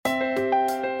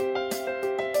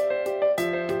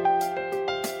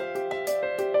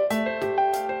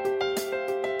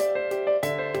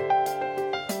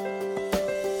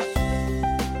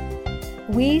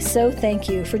We so thank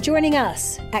you for joining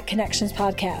us at Connections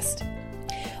Podcast.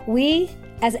 We,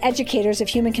 as educators of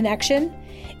human connection,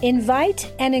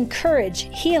 invite and encourage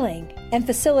healing and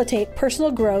facilitate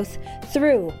personal growth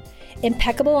through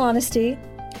impeccable honesty,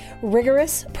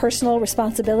 rigorous personal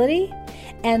responsibility,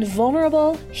 and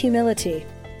vulnerable humility.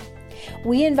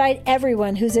 We invite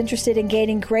everyone who's interested in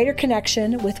gaining greater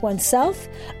connection with oneself,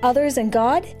 others, and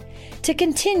God to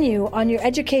continue on your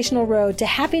educational road to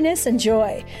happiness and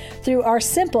joy through our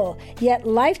simple yet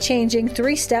life-changing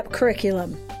 3-step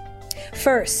curriculum.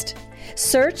 First,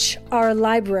 search our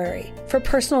library for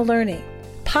personal learning,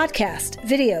 podcast,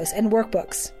 videos, and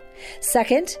workbooks.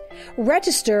 Second,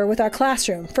 register with our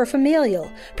classroom for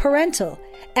familial, parental,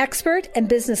 expert, and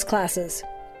business classes.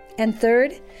 And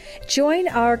third, join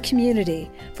our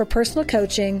community for personal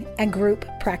coaching and group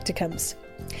practicums.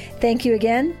 Thank you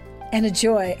again, and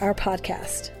enjoy our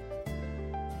podcast.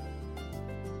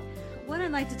 What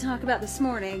I'd like to talk about this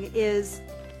morning is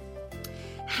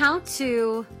how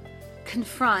to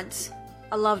confront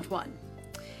a loved one.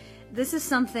 This is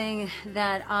something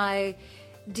that I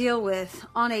deal with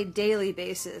on a daily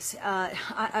basis.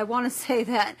 I want to say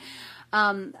that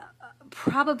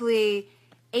probably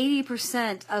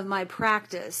 80% of my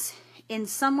practice in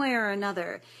some way or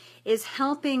another is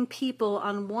helping people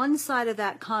on one side of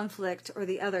that conflict or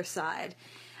the other side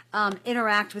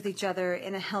interact with each other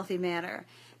in a healthy manner.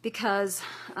 Because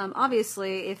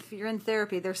obviously, if you're in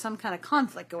therapy, there's some kind of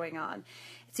conflict going on.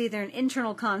 It's either an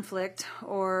internal conflict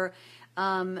or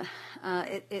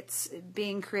it's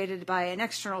being created by an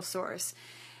external source.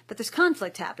 But there's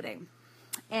conflict happening.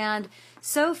 And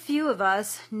so few of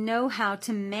us know how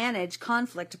to manage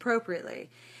conflict appropriately.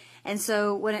 And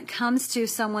so when it comes to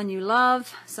someone you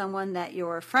love, someone that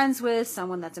you're friends with,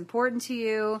 someone that's important to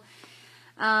you,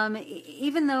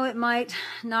 even though it might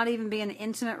not even be an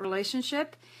intimate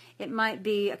relationship, it might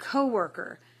be a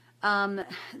coworker,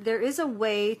 there is a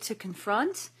way to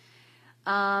confront,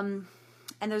 and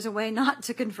there's a way not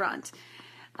to confront.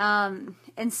 And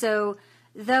so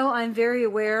though I'm very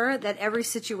aware that every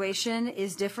situation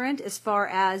is different as far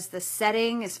as the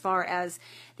setting, as far as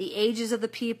the ages of the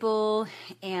people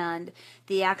and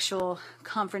the actual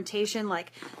confrontation,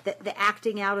 like the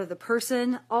acting out of the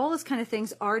person, all those kind of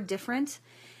things are different.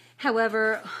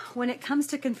 However, when it comes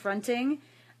to confronting,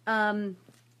 every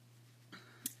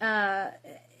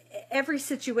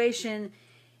situation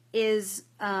is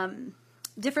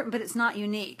different, but it's not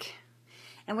unique.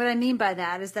 And what I mean by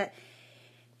that is that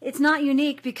it's not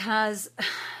unique because,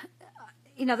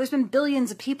 there's been billions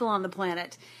of people on the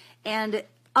planet, and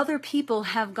other people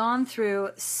have gone through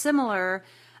similar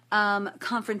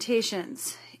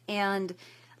confrontations. And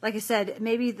like I said,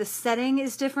 maybe the setting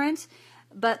is different,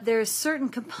 but there's certain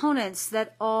components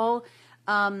that always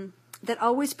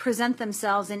present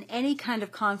themselves in any kind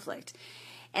of conflict.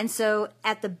 And so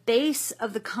at the base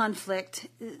of the conflict,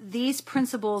 these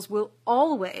principles will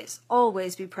always,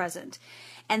 always be present.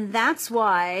 And that's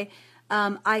why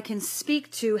I can speak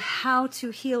to how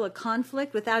to heal a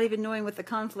conflict without even knowing what the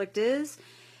conflict is,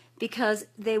 because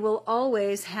they will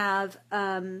always have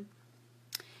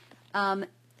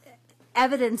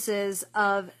evidences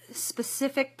of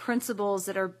specific principles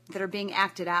that are being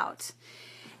acted out.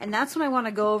 And that's what I want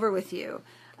to go over with you.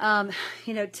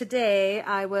 Today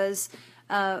I was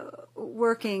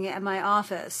working at my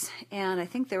office, and I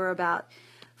think there were about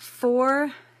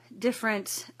 4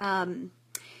 different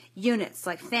units,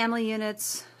 like family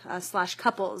units /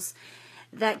 couples,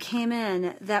 that came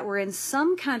in that were in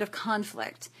some kind of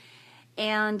conflict.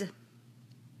 And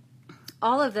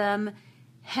all of them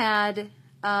had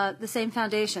the same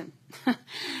foundation.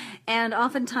 And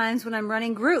oftentimes when I'm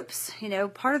running groups,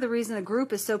 part of the reason a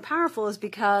group is so powerful is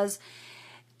because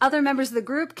other members of the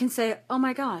group can say, oh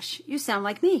my gosh, you sound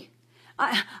like me.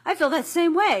 I feel that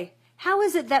same way. How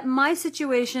is it that my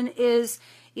situation is,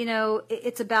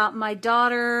 it's about my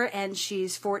daughter and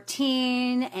she's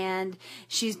 14 and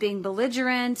she's being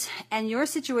belligerent, and your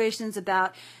situation's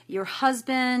about your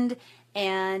husband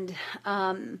and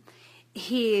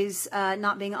he's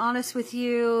not being honest with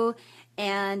you,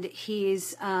 and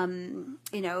he's,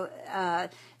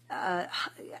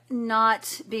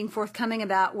 not being forthcoming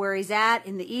about where he's at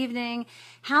in the evening.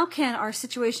 How can our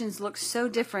situations look so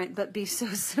different but be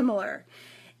so similar?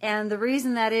 And the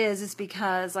reason that is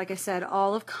because, like I said,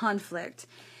 all of conflict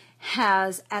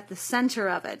has at the center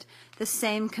of it the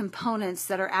same components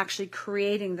that are actually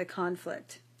creating the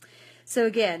conflict. So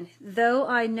again, though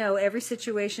I know every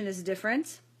situation is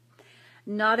different,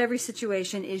 not every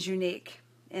situation is unique.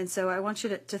 And so I want you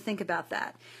to think about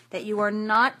that you are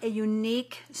not a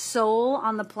unique soul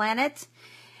on the planet.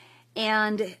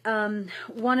 And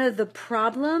one of the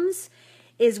problems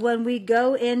is when we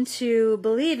go into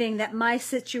believing that my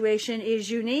situation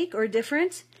is unique or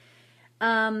different,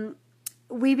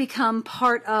 we become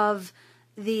part of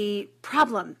the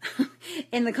problem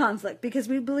in the conflict, because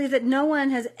we believe that no one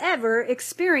has ever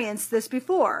experienced this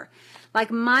before.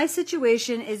 Like, my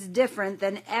situation is different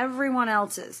than everyone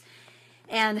else's.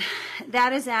 And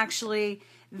that is actually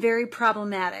very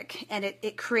problematic, and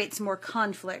it creates more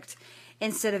conflict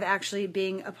instead of actually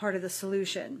being a part of the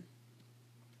solution.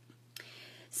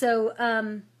 So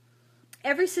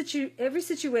every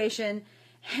situation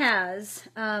has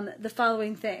the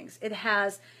following things. It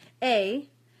has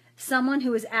someone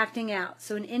who is acting out,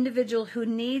 so an individual who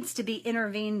needs to be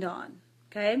intervened on,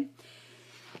 okay?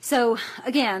 So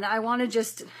again, I want to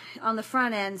just on the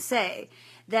front end say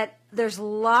that there's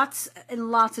lots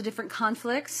and lots of different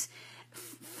conflicts,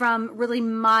 from really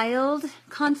mild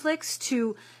conflicts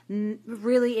to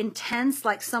really intense,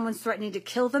 like someone's threatening to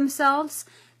kill themselves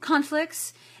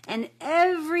conflicts, and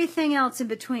everything else in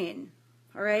between,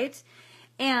 all right?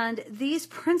 And these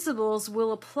principles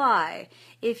will apply.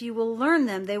 If you will learn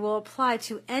them, they will apply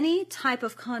to any type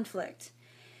of conflict.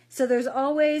 So there's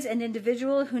always an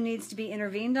individual who needs to be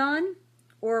intervened on,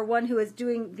 or one who is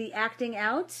doing the acting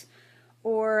out,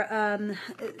 or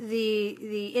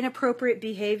the inappropriate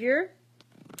behavior.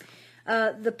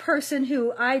 The person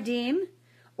who I deem,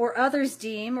 or others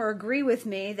deem, or agree with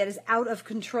me that is out of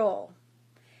control.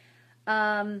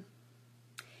 And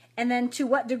then to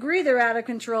what degree they're out of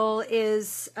control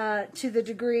is to the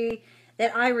degree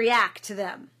that I react to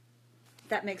them. If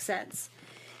that makes sense.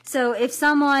 So if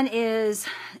someone is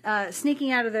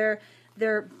sneaking out of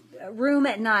their room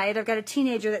at night, I've got a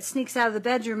teenager that sneaks out of the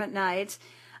bedroom at night,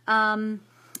 and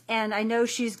I know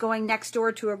she's going next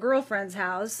door to a girlfriend's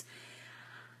house,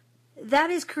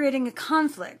 that is creating a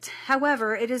conflict.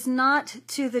 However, it is not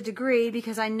to the degree,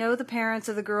 because I know the parents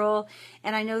of the girl,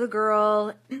 and I know the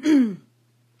girl,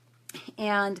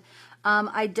 and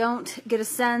I don't get a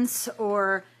sense,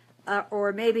 or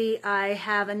maybe I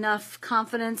have enough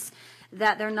confidence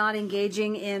that they're not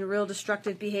engaging in real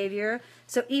destructive behavior.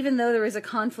 So even though there is a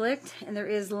conflict and there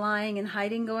is lying and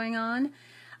hiding going on,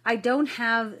 I don't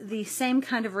have the same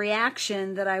kind of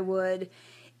reaction that I would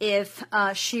if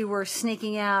she were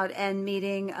sneaking out and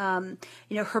meeting,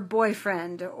 her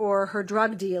boyfriend or her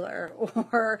drug dealer,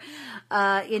 or,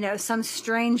 some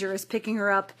stranger is picking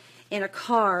her up in a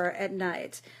car at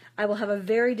night. I will have a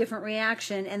very different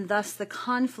reaction, and thus the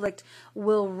conflict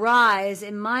will rise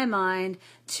in my mind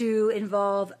to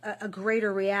involve a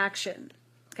greater reaction.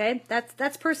 Okay,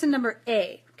 that's person number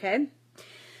A. Okay,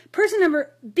 person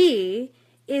number B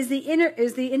is the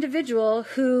individual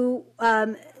who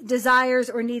desires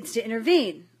or needs to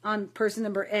intervene on person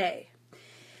number A.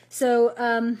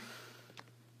 So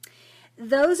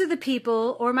those are the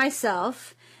people, or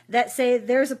myself, that say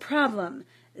there's a problem,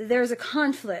 there's a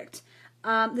conflict,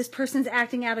 this person's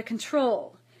acting out of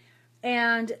control.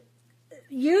 And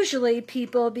usually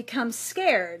people become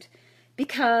scared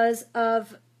because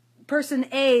of person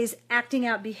A's acting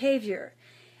out behavior,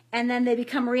 and then they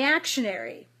become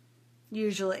reactionary,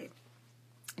 usually,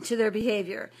 to their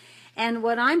behavior. And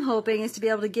what I'm hoping is to be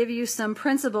able to give you some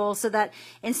principles so that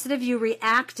instead of you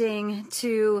reacting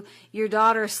to your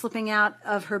daughter slipping out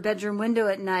of her bedroom window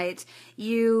at night,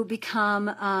 you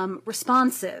become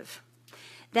responsive,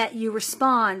 that you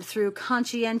respond through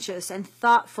conscientious and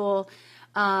thoughtful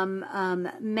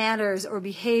manners or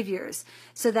behaviors,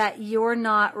 so that you're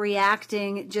not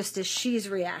reacting just as she's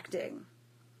reacting.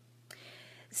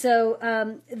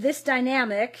 So this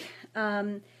dynamic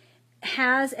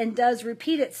has and does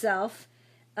repeat itself,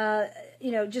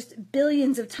 just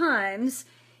billions of times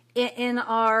in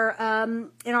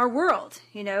our world.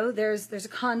 There's a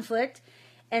conflict,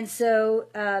 and so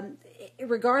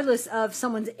regardless of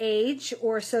someone's age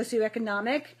or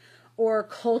socioeconomic or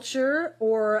culture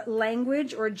or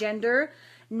language or gender,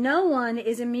 no one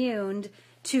is immune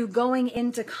to going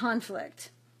into conflict.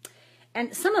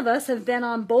 And some of us have been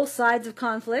on both sides of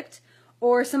conflict,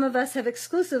 or some of us have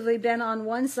exclusively been on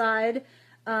one side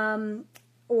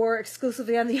or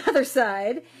exclusively on the other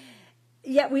side.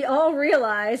 Yet we all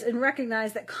realize and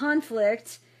recognize that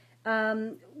conflict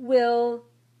will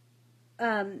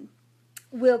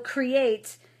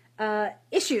create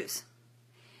issues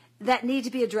that need to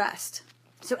be addressed.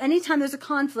 So anytime there's a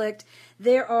conflict,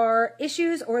 there are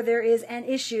issues, or there is an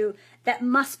issue that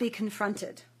must be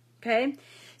confronted. Okay?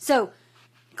 So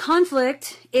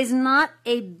conflict is not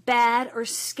a bad or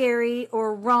scary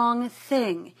or wrong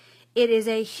thing. It is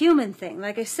a human thing.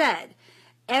 Like I said,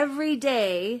 every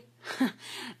day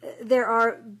there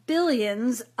are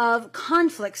billions of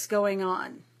conflicts going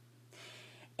on.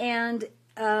 And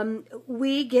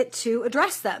we get to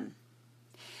address them.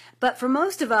 But for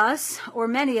most of us, or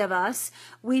many of us,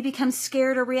 we become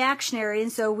scared or reactionary,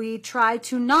 and so we try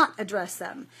to not address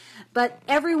them. But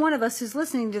every one of us who's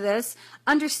listening to this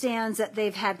understands that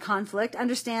they've had conflict,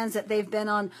 understands that they've been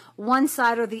on one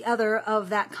side or the other of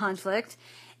that conflict,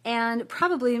 and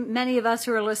probably many of us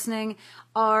who are listening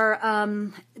are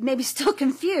maybe still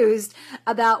confused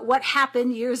about what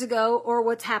happened years ago or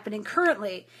what's happening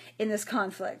currently in this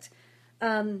conflict.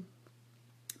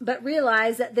 But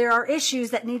realize that there are issues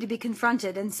that need to be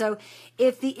confronted. And so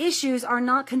if the issues are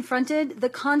not confronted, the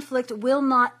conflict will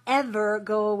not ever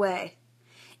go away.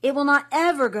 It will not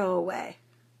ever go away.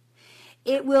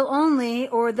 It will only,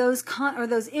 or those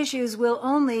issues will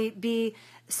only be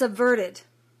subverted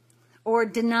or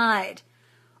denied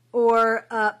or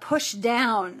pushed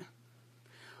down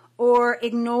or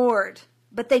ignored,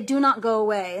 but they do not go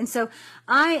away. And so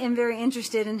I am very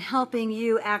interested in helping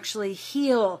you actually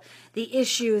heal the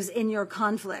issues in your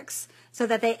conflicts so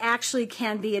that they actually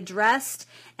can be addressed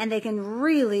and they can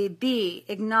really be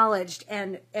acknowledged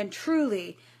and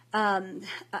truly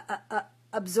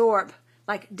absorb,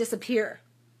 like disappear,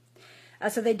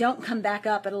 so they don't come back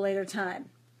up at a later time.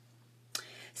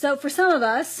 So for some of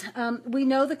us, we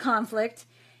know the conflict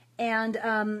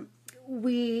and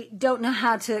we don't know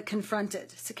how to confront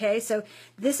it. Okay, so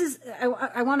this is,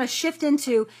 I want to shift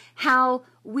into how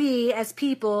we as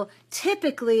people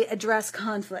typically address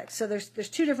conflict. So there's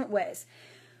two different ways.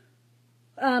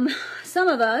 Some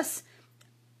of us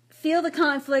feel the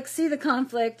conflict, see the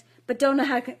conflict, but don't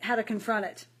know how to confront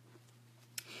it.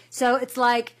 So it's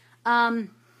like,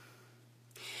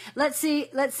 let's say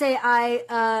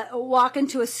I walk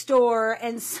into a store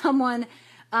and someone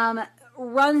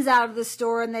runs out of the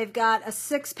store and they've got a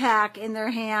six-pack in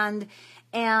their hand,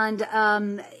 and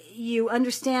you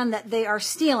understand that they are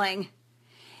stealing,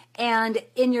 and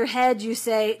in your head you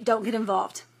say, don't get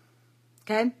involved.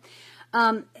 Okay?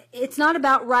 It's not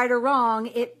about right or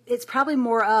wrong. It's probably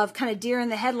more of kind of deer in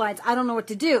the headlights. I don't know what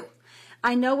to do.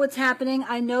 I know what's happening.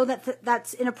 I know that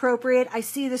that's inappropriate. I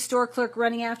see the store clerk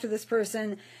running after this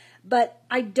person, but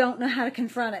I don't know how to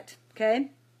confront it.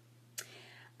 Okay?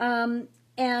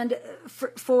 And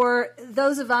for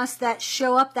those of us that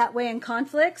show up that way in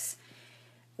conflicts,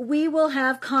 we will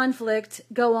have conflict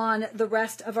go on the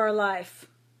rest of our life.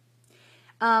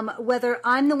 Whether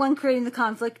I'm the one creating the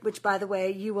conflict, which, by the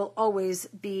way, you will always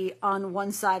be on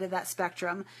one side of that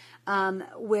spectrum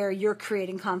where you're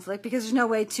creating conflict, because there's no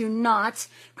way to not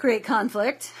create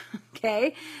conflict,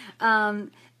 okay?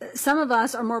 Some of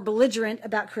us are more belligerent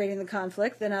about creating the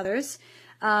conflict than others.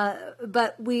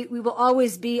 But we will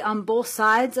always be on both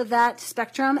sides of that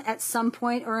spectrum at some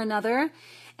point or another.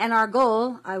 And our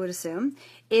goal, I would assume,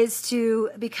 is to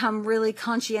become really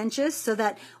conscientious so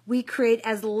that we create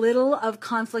as little of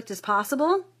conflict as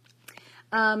possible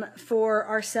for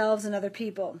ourselves and other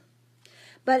people.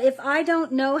 But if I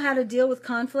don't know how to deal with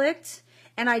conflict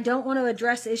and I don't want to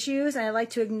address issues and I like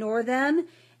to ignore them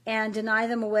and deny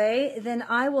them away, then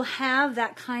I will have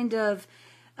that kind of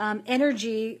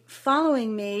energy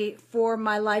following me for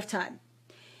my lifetime.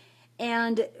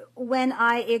 And when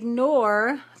I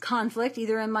ignore conflict,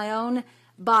 either in my own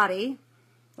body,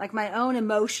 like my own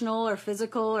emotional or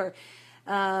physical or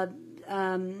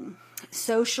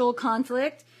social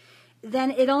conflict,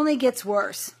 then it only gets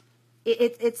worse.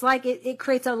 It's like it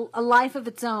creates a life of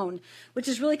its own, which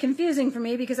is really confusing for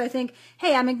me because I think,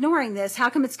 hey, I'm ignoring this.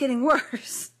 How come it's getting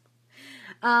worse?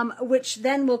 Which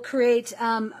then will create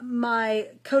my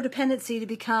codependency to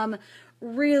become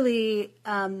really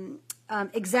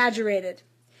exaggerated.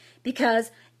 Because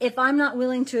if I'm not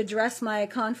willing to address my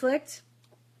conflict,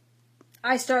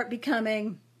 I start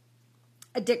becoming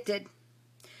addicted.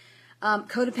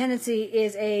 Codependency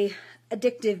is a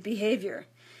addictive behavior.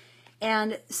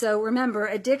 And so remember,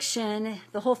 addiction,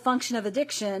 the whole function of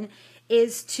addiction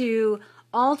is to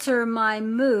alter my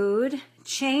mood,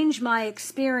 change my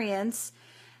experience,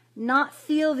 not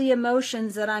feel the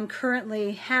emotions that I'm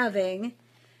currently having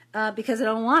because I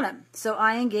don't want them. So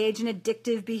I engage in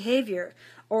addictive behavior,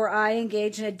 or I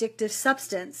engage in addictive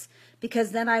substance,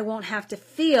 because then I won't have to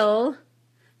feel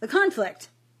the conflict.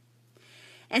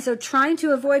 And so trying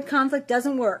to avoid conflict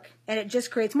doesn't work, and it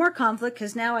just creates more conflict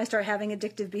because now I start having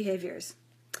addictive behaviors.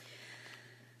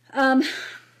 Now,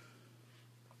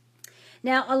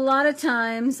 a lot of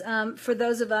times, for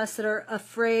those of us that are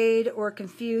afraid or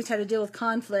confused how to deal with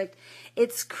conflict,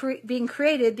 it's being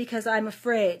created because I'm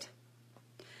afraid,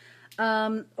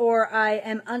 or I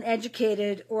am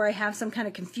uneducated, or I have some kind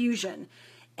of confusion.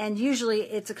 And usually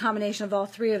it's a combination of all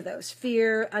three of those: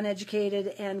 fear,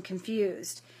 uneducated, and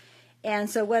confused. And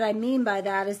so what I mean by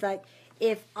that is that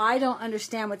if I don't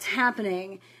understand what's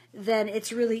happening, then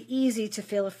it's really easy to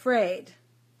feel afraid.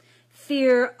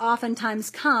 fear oftentimes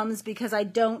comes because I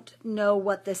don't know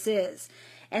what this is.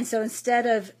 And so instead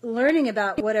of learning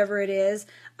about whatever it is,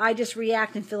 I just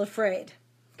react and feel afraid.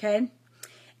 Okay?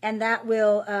 And that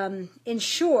will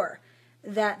ensure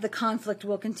that the conflict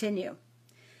will continue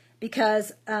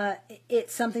because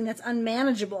it's something that's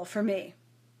unmanageable for me.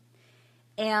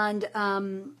 And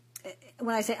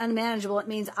when I say unmanageable, it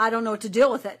means I don't know what to deal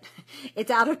with it.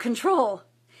 It's out of control.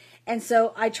 And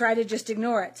so I try to just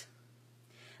ignore it.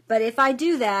 But if I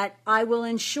do that, I will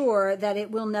ensure that it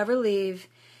will never leave,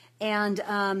 and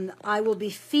I will be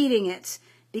feeding it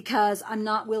because I'm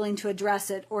not willing to address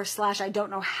it, or / I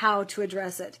don't know how to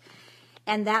address it.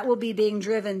 And that will be being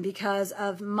driven because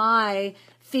of my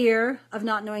fear of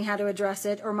not knowing how to address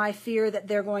it, or my fear that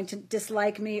they're going to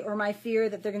dislike me, or my fear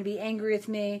that they're going to be angry with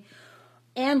me,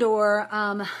 and or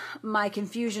my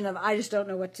confusion of I just don't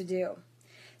know what to do.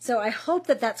 So I hope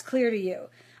that that's clear to you.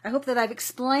 I hope that I've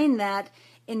explained that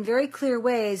in very clear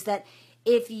ways, that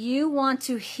if you want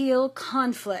to heal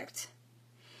conflict,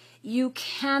 you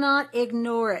cannot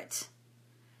ignore it.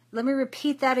 Let me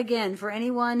repeat that again for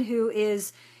anyone who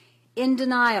is in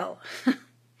denial.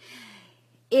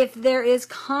 If there is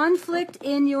conflict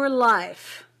in your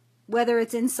life, whether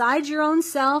it's inside your own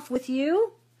self with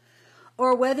you,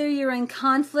 or whether you're in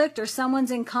conflict or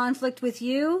someone's in conflict with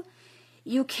you,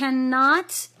 you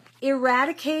cannot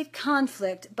eradicate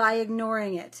conflict by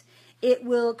ignoring it. It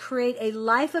will create a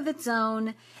life of its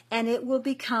own, and it will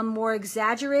become more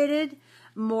exaggerated,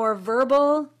 more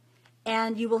verbal,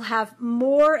 and you will have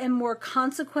more and more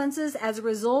consequences as a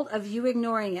result of you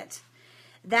ignoring it.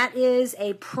 That is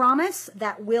a promise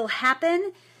that will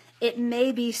happen. It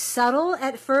may be subtle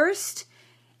at first,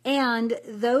 and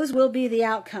those will be the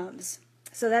outcomes.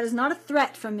 So that is not a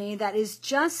threat from me. That is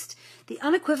just the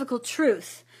unequivocal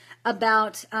truth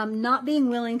about not being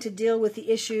willing to deal with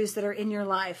the issues that are in your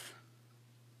life.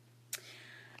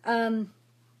 And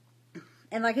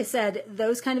like I said,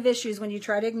 those kind of issues, when you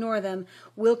try to ignore them,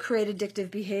 will create addictive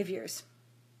behaviors,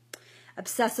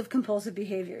 obsessive compulsive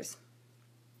behaviors.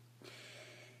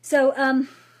 So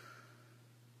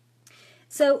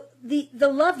the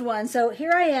loved one, so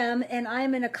here I am, and I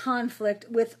am in a conflict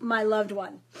with my loved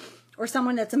one or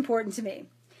someone that's important to me.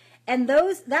 And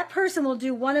that person will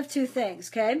do one of two things,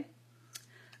 okay?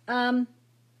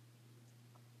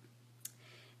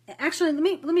 Actually,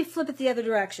 let me flip it the other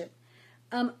direction.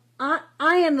 I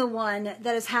am the one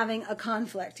that is having a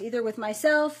conflict, either with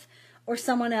myself or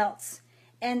someone else.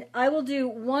 And I will do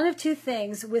one of two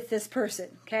things with this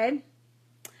person, okay?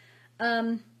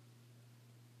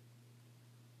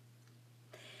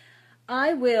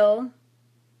 I will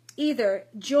either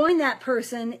join that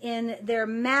person in their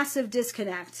massive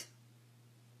disconnect.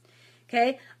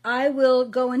 Okay, I will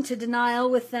go into denial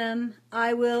with them.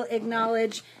 I will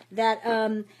acknowledge that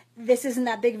this isn't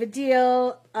that big of a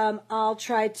deal. I'll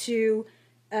try to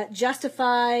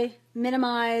justify,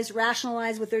 minimize,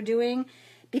 rationalize what they're doing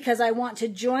because I want to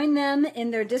join them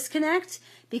in their disconnect,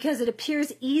 because it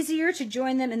appears easier to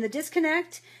join them in the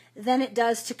disconnect than it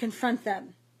does to confront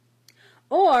them.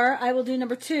 Or I will do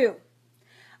number two.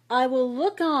 I will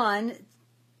look on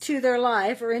to their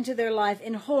life or into their life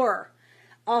in horror.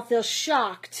 I'll feel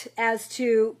shocked as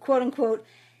to, quote unquote,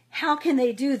 how can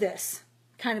they do this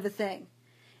kind of a thing.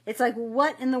 It's like,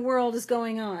 what in the world is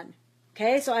going on?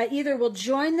 Okay, so I either will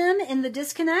join them in the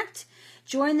disconnect,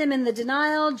 join them in the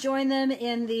denial, join them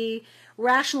in the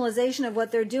rationalization of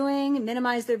what they're doing,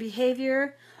 minimize their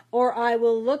behavior, or I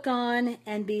will look on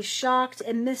and be shocked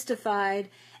and mystified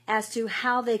as to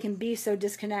how they can be so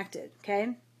disconnected,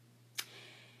 okay?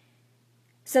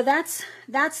 So that's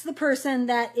the person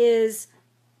that is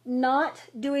not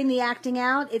doing the acting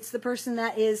out. It's the person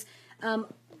that is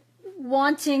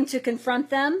wanting to confront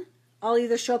them. I'll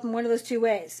either show up in one of those two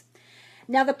ways.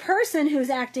 Now, the person who's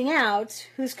acting out,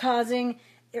 who's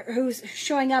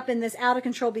showing up in this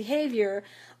out-of-control behavior,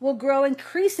 will grow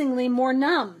increasingly more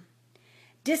numb,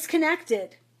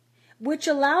 disconnected, which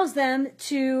allows them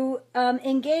to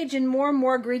engage in more and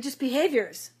more egregious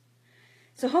behaviors.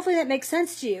 So hopefully that makes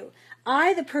sense to you.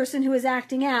 I, the person who is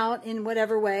acting out in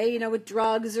whatever way, with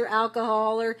drugs or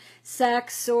alcohol or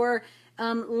sex or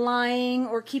lying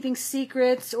or keeping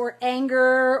secrets or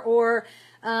anger or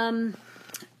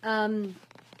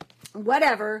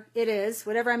whatever it is,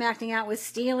 whatever I'm acting out with,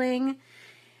 stealing.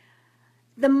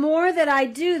 The more that I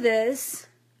do this,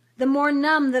 the more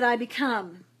numb that I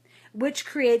become, which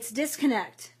creates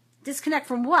disconnect. Disconnect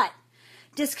from what?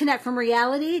 Disconnect from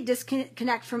reality,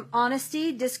 disconnect from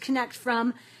honesty, disconnect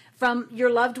from your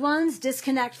loved ones,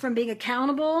 disconnect from being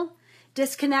accountable,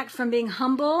 disconnect from being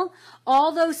humble,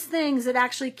 all those things that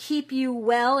actually keep you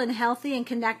well and healthy and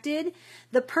connected,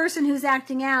 the person who's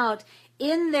acting out,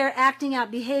 in their acting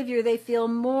out behavior, they feel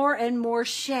more and more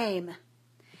shame.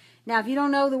 Now, if you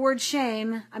don't know the word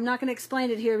shame, I'm not going to explain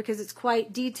it here because it's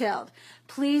quite detailed.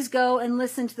 Please go and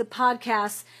listen to the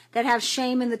podcasts that have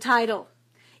shame in the title.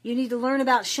 You need to learn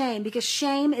about shame because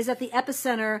shame is at the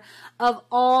epicenter of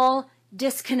all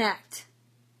disconnect.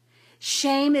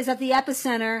 Shame is at the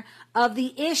epicenter of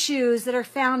the issues that are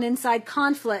found inside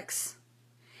conflicts.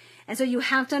 And so you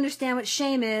have to understand what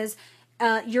shame is,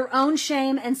 your own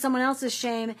shame and someone else's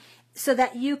shame, so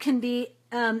that you can be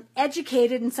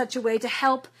educated in such a way to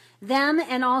help them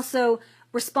and also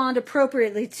respond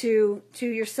appropriately to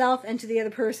yourself and to the other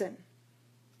person.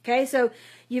 Okay, so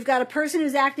you've got a person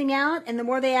who's acting out, and the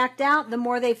more they act out, the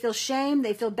more they feel shame,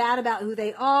 they feel bad about who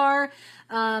they are,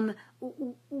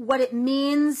 what it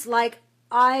means, like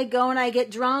I go and I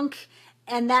get drunk,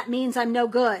 and that means I'm no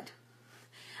good.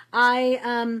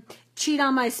 I cheat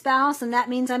on my spouse, and that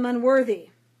means I'm unworthy.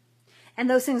 And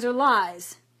those things are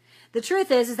lies. The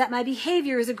truth is that my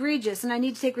behavior is egregious, and I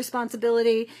need to take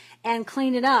responsibility and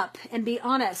clean it up and be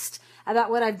honest about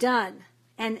what I've done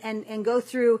and go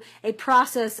through a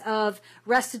process of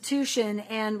restitution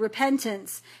and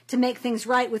repentance to make things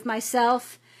right with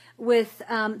myself, with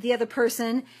the other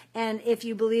person, and if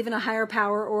you believe in a higher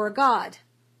power or a God.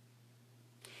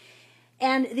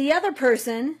 And the other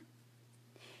person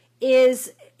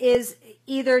is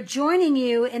either joining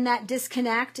you in that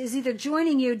disconnect, is either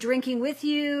joining you, drinking with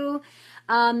you,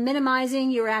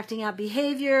 minimizing your acting out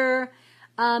behavior,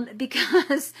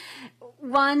 because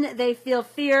one, they feel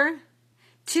fear,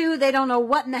 two, they don't know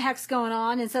what in the heck's going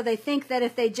on, and so they think that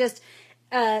if they just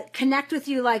connect with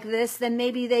you like this, then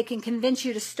maybe they can convince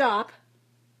you to stop.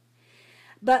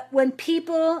 But when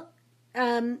people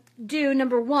do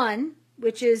number one,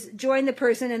 which is join the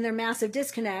person in their massive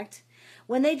disconnect,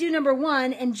 when they do number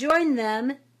one and join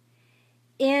them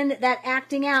in that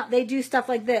acting out, they do stuff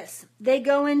like this. They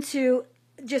go into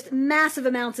just massive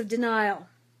amounts of denial.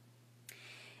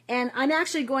 And I'm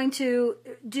actually going to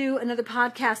do another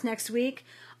podcast next week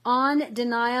on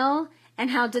denial and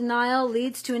how denial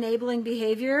leads to enabling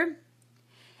behavior,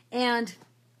 and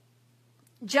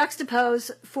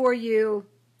juxtapose for you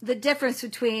the difference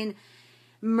between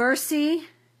mercy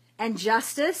and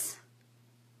justice,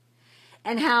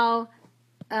 and how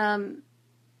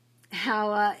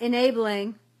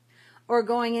enabling or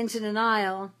going into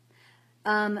denial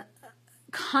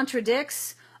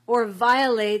contradicts or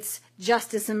violates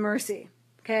justice and mercy.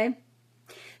 Okay?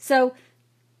 So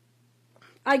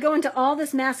I go into all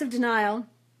this massive denial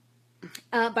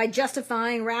by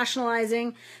justifying,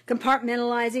 rationalizing,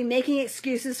 compartmentalizing, making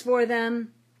excuses for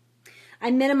them. I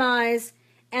minimize,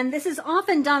 and this is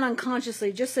often done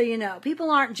unconsciously, just so you know. People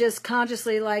aren't just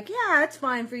consciously like, yeah, it's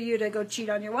fine for you to go cheat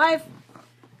on your wife.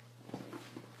 I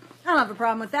don't have a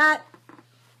problem with that.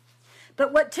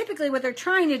 But what they're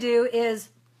trying to do is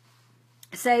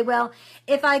say, well,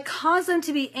 if I cause them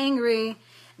to be angry,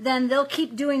 then they'll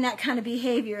keep doing that kind of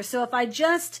behavior. So if I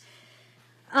just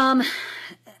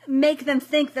make them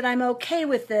think that I'm okay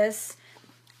with this,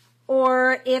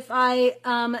 or if I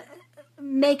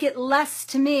make it less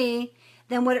to me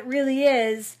than what it really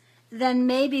is, then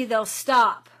maybe they'll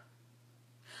stop.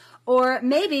 Or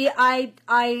maybe I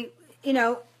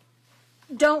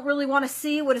don't really want to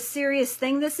see what a serious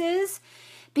thing this is,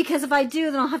 because if I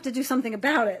do, then I'll have to do something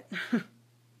about it.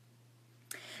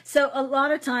 So a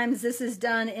lot of times this is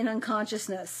done in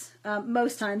unconsciousness.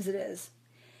 Most times it is.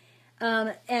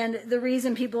 And the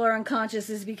reason people are unconscious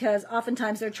is because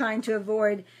oftentimes they're trying to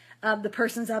avoid the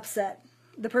person's upset,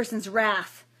 the person's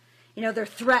wrath, their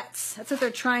threats. That's what they're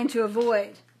trying to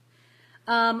avoid.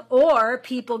 Or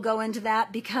people go into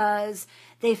that because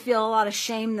they feel a lot of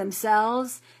shame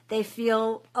themselves. They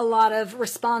feel a lot of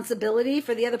responsibility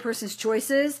for the other person's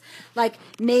choices. Like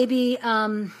maybe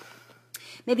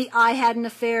I had an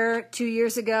affair 2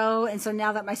 years ago, and so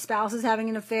now that my spouse is having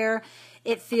an affair,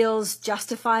 it feels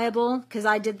justifiable because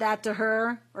I did that to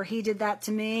her or he did that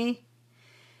to me.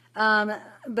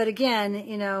 But again,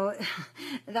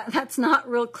 that's not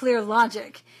real clear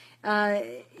logic.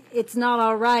 It's not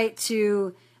all right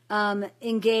to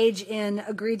engage in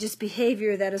egregious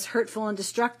behavior that is hurtful and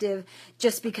destructive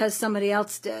just because somebody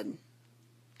else did.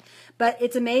 But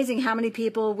it's amazing how many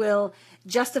people will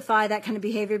justify that kind of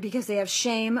behavior because they have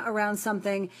shame around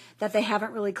something that they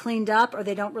haven't really cleaned up or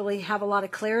they don't really have a lot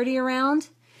of clarity around.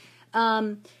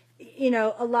 A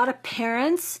lot of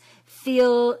parents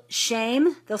feel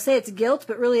shame. They'll say it's guilt,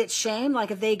 but really it's shame.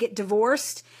 Like if they get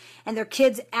divorced and their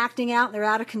kids acting out, they're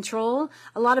out of control,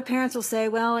 a lot of parents will say,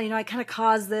 well, I kind of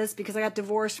caused this because I got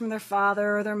divorced from their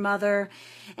father or their mother,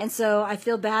 and so I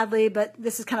feel badly, but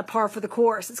this is kind of par for the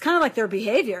course. It's kind of like their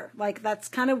behavior. Like, that's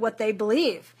kind of what they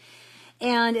believe.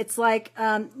 And it's like,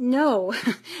 no,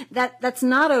 that's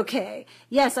not okay.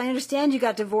 Yes, I understand you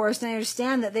got divorced, and I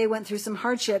understand that they went through some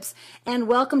hardships, and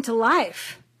welcome to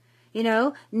life.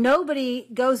 Nobody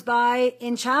goes by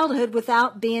in childhood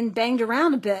without being banged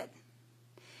around a bit.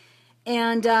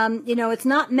 And, it's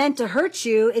not meant to hurt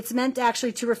you. It's meant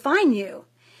actually to refine you.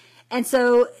 And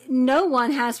so no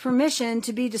one has permission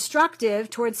to be destructive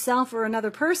towards self or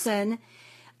another person,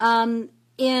 in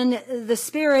the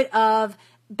spirit of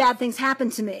bad things happen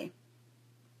to me.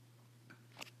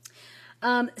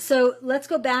 So let's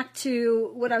go back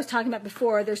to what I was talking about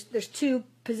before. There's two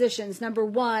positions. Number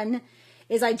one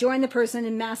is I join the person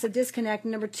in massive disconnect.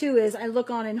 And number two is I look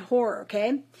on in horror,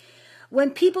 okay?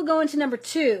 When people go into number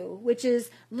two, which is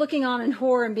looking on in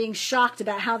horror and being shocked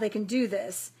about how they can do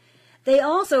this, they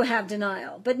also have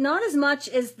denial, but not as much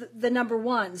as the number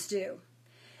ones do.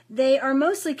 They are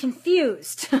mostly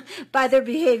confused by their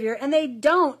behavior, and they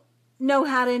don't know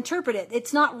how to interpret it.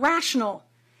 It's not rational.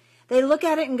 They look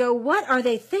at it and go, what are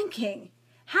they thinking?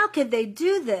 How could they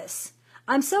do this?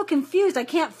 I'm so confused, I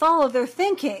can't follow their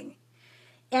thinking.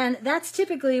 And that's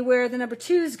typically where the number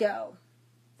twos go.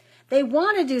 They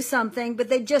want to do something, but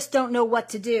they just don't know what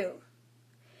to do.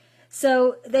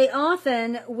 So they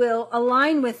often will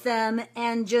align with them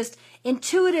and just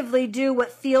intuitively do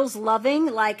what feels loving,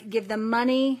 like give them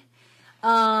money.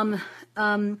 Also,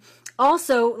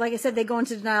 like I said, they go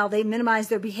into denial. They minimize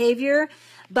their behavior,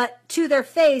 but to their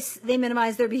face, they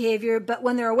minimize their behavior. But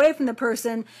when they're away from the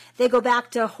person, they go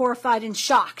back to horrified and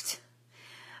shocked.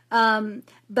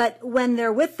 But when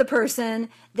they're with the person,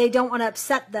 they don't want to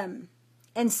upset them.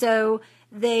 And so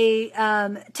they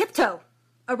tiptoe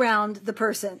around the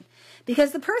person.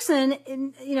 Because the person,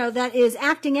 that is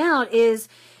acting out is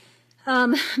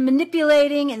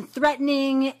manipulating and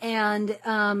threatening and,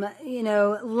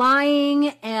 lying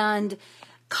and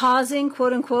causing,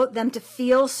 quote unquote, them to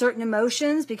feel certain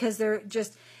emotions because they're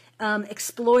just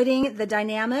exploiting the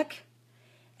dynamic.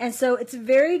 And so it's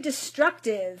very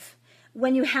destructive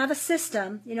when you have a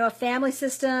system, a family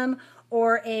system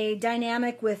or a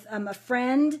dynamic with a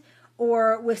friend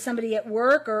or with somebody at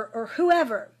work or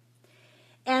whoever.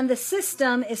 And the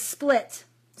system is split.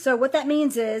 So what that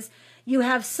means is you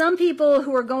have some people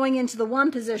who are going into the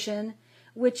one position,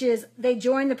 which is they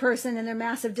join the person in their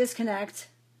massive disconnect.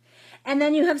 And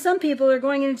then you have some people who are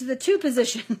going into the two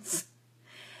positions.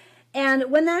 And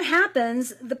when that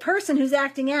happens, the person who's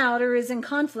acting out or is in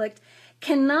conflict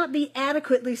cannot be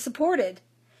adequately supported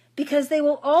because they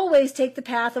will always take the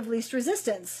path of least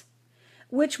resistance,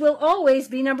 which will always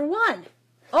be number one.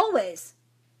 Always.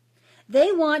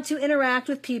 They want to interact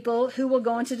with people who will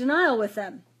go into denial with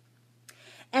them.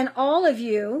 And all of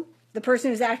you, the person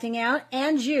who's acting out,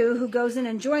 and you who goes in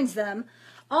and joins them,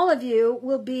 all of you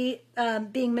will be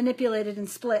being manipulated and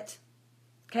split.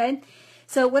 Okay?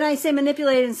 So when I say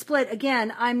manipulated and split,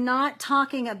 again, I'm not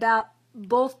talking about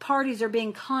both parties are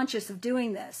being conscious of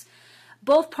doing this.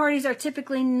 Both parties are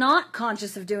typically not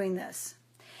conscious of doing this.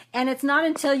 And it's not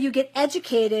until you get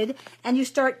educated and you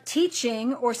start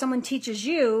teaching or someone teaches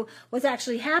you what's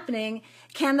actually happening,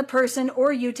 can the person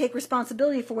or you take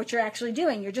responsibility for what you're actually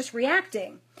doing. You're just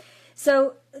reacting.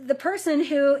 So the person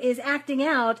who is acting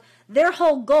out, their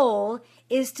whole goal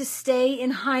is to stay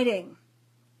in hiding.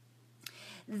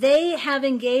 They have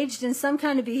engaged in some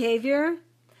kind of behavior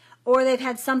or they've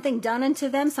had something done unto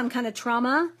them, some kind of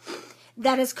trauma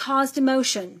that has caused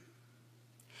emotion.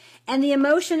 And the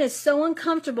emotion is so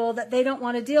uncomfortable that they don't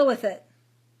want to deal with it.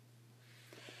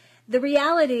 The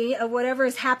reality of whatever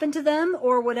has happened to them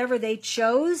or whatever they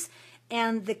chose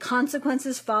and the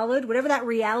consequences followed, whatever that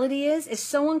reality is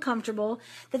so uncomfortable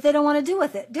that they don't want to deal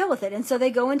with it. And so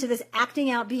they go into this acting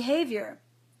out behavior.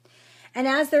 And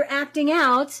as they're acting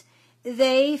out,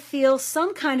 they feel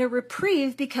some kind of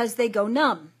reprieve because they go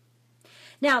numb.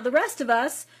 Now, the rest of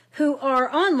us who are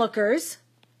onlookers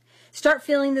start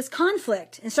feeling this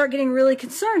conflict and start getting really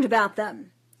concerned about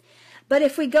them. But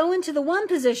if we go into the one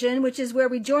position, which is where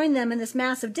we join them in this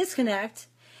massive disconnect,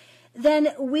 then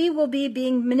we will be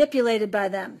being manipulated by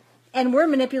them. And we're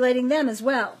manipulating them as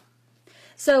well.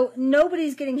 So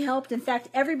nobody's getting helped. In fact,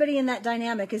 everybody in that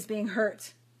dynamic is being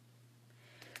hurt.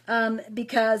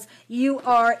 Because you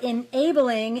are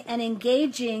enabling and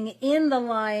engaging in the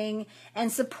lying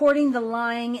and supporting the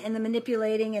lying and the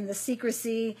manipulating and the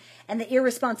secrecy and the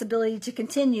irresponsibility to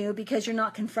continue because you're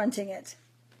not confronting it.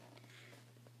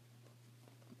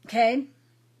 Okay?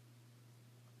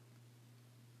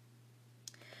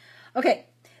 Okay,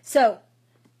 So,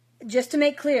 just to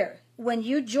make clear, when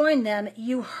you join them,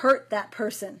 you hurt that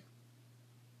person.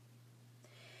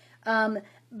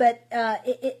 But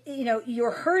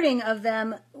your hurting of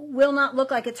them will not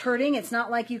look like it's hurting. It's not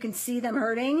like you can see them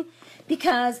hurting,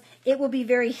 because it will be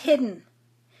very hidden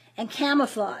and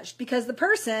camouflaged, because the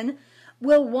person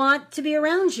will want to be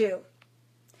around you.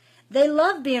 They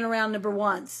love being around number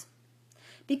ones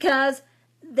because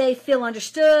they feel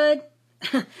understood.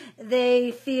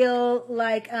 They feel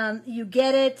like you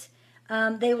get it.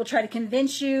 They will try to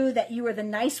convince you that you are the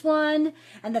nice one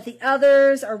and that the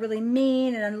others are really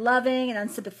mean and unloving and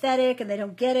unsympathetic and they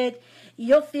don't get it.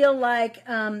 You'll feel like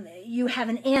you have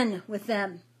an in with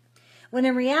them, when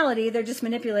in reality they're just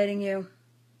manipulating you,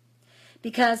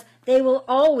 because they will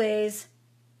always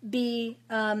be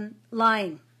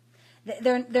lying.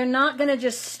 They're not going to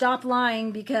just stop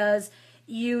lying because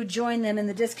you join them in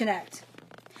the disconnect.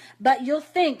 But you'll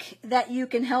think that you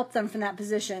can help them from that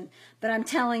position. But I'm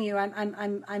telling you, I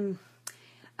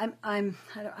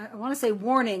want to say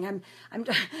warning. I'm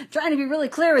trying to be really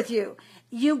clear with you.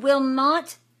 You will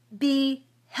not be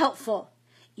helpful.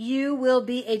 You will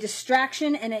be a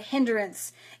distraction and a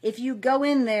hindrance if you go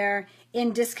in there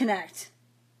in disconnect,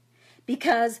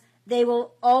 because they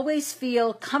will always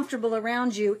feel comfortable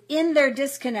around you in their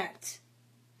disconnect.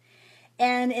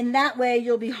 And in that way,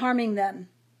 you'll be harming them,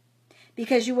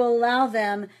 because you will allow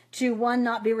them to, 1,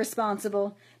 not be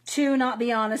responsible, 2, not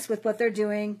be honest with what they're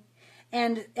doing,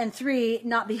 and 3,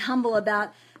 not be humble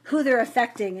about who they're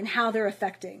affecting and how they're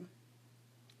affecting.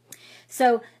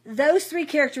 So those 3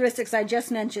 characteristics I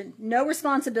just mentioned, no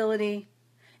responsibility,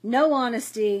 no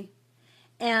honesty,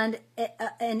 and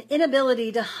an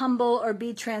inability to humble or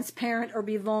be transparent or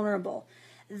be vulnerable.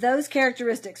 Those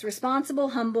characteristics, responsible,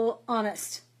 humble,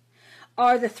 honest,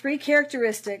 are the 3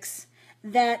 characteristics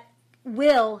that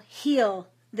will heal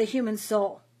the human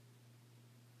soul.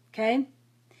 Okay?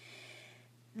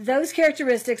 Those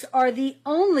characteristics are the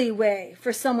only way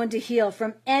for someone to heal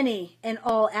from any and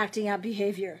all acting out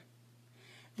behavior.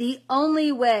 The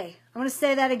only way. I want to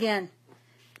say that again.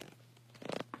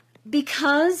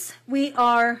 Because we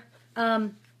are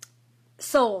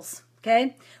souls,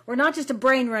 okay? We're not just a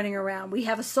brain running around. We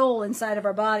have a soul inside of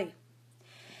our body.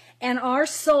 And our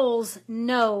souls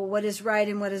know what is right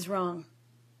and what is wrong.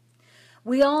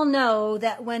 We all know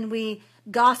that when we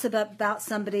gossip about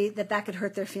somebody, that could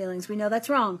hurt their feelings. We know that's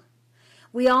wrong.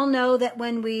 We all know that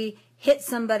when we hit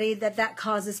somebody, that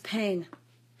causes pain.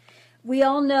 We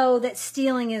all know that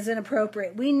stealing is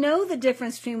inappropriate. We know the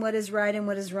difference between what is right and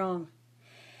what is wrong.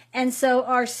 And so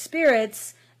our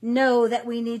spirits know that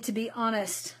we need to be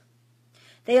honest.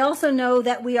 They also know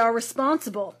that we are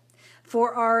responsible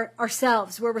for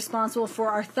ourselves. We're responsible for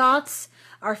our thoughts,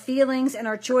 our feelings, and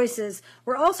our choices.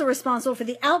 We're also responsible for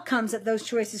the outcomes that those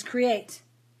choices create.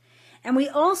 And we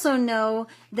also know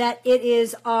that it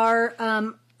is our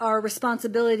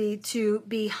responsibility to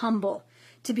be humble,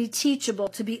 to be teachable,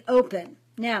 to be open.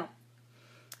 Now,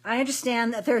 I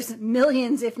understand that there's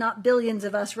millions, if not billions,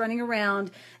 of us running around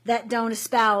that don't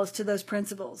espouse to those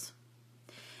principles.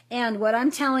 And what I'm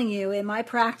telling you in my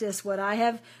practice, what I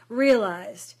have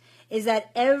realized is that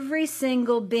every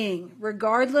single being,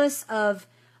 regardless of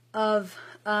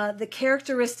the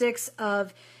characteristics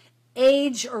of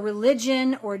age or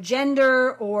religion or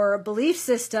gender or belief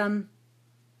system,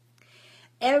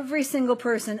 every single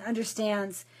person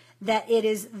understands that it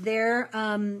is their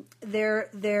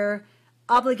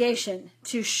obligation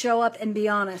to show up and be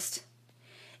honest.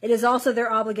 It is also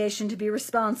their obligation to be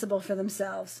responsible for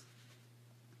themselves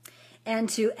and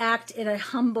to act in a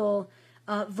humble,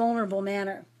 vulnerable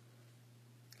manner.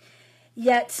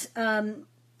 Yet,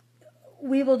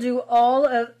 we will do all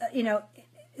of,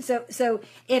 so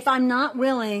if I'm not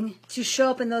willing to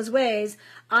show up in those ways,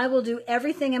 I will do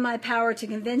everything in my power to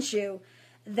convince you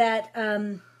that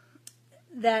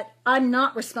that I'm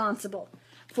not responsible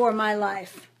for my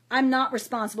life. I'm not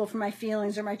responsible for my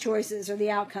feelings or my choices or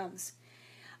the outcomes.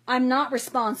 I'm not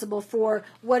responsible for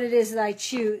what it is that I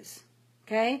choose.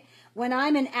 Okay? When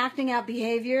I'm in acting out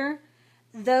behavior,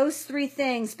 those 3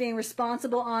 things, being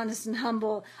responsible, honest, and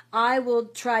humble, I will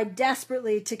try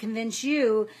desperately to convince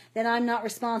you that I'm not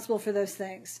responsible for those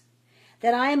things,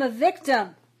 that I am a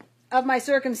victim of my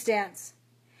circumstance.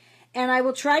 And I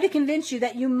will try to convince you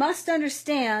that you must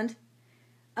understand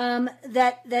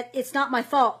that it's not my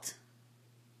fault.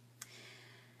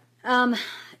 And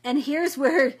here's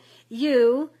where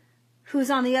you,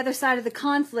 who's on the other side of the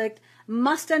conflict,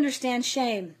 must understand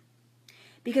shame.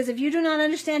 Because if you do not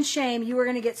understand shame, you are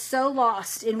going to get so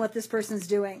lost in what this person's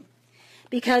doing.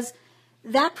 Because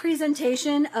that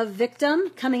presentation of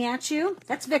victim coming at you,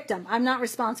 that's victim. I'm not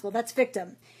responsible. That's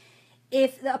victim.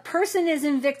 if a person is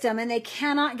in victim and they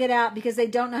cannot get out because they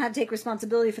don't know how to take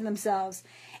responsibility for themselves,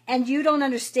 and you don't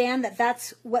understand that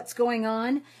that's what's going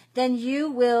on, then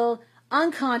you will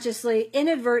unconsciously,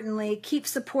 inadvertently keep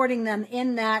supporting them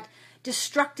in that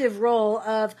destructive role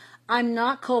of, I'm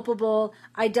not culpable,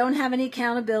 I don't have any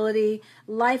accountability,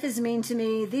 life is mean to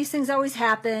me, these things always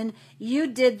happen, you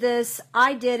did this,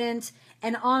 I didn't,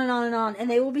 and on and on and on. And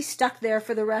they will be stuck there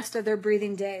for the rest of their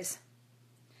breathing days.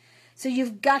 So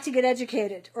you've got to get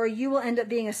educated, or you will end up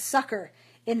being a sucker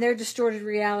in their distorted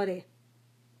reality.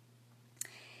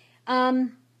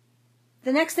 The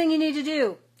next thing you need to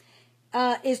do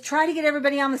is try to get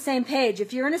everybody on the same page.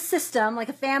 If you're in a system, like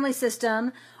a family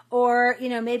system, or,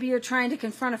 maybe you're trying to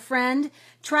confront a friend,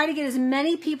 try to get as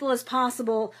many people as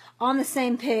possible on the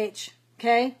same page,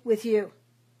 okay, with you.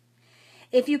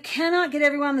 If you cannot get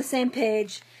everyone on the same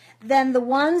page, then the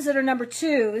ones that are number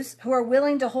twos, who are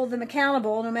willing to hold them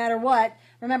accountable no matter what,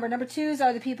 remember, number twos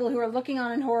are the people who are looking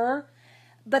on in horror,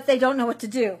 but they don't know what to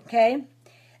do, okay?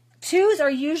 Twos are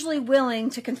usually willing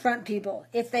to confront people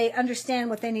if they understand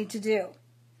what they need to do.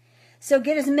 So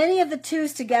get as many of the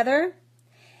twos together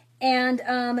and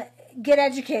get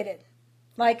educated.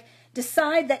 Like,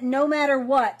 decide that no matter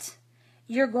what,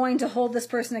 you're going to hold this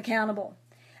person accountable.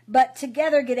 But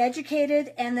together, get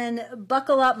educated and then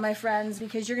buckle up, my friends,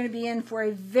 because you're going to be in for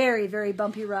a very, very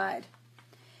bumpy ride.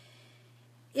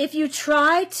 If you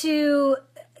try to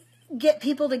get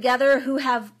people together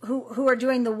who are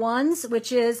doing the ones,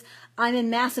 which is, I'm in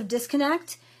massive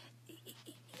disconnect,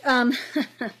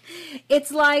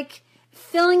 it's like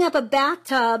filling up a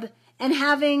bathtub and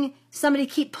having somebody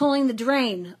keep pulling the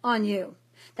drain on you.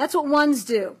 That's what ones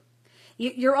do.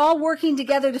 You're all working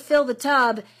together to fill the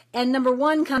tub, and number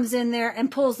one comes in there and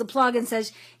pulls the plug and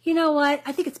says, you know what,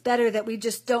 I think it's better that we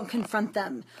just don't confront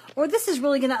them. Or this is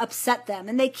really going to upset them.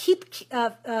 And they keep,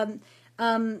 I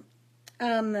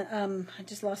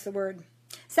just lost the word,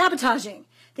 sabotaging.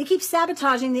 They keep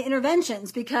sabotaging the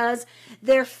interventions because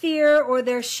their fear or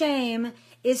their shame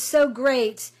is so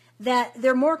great that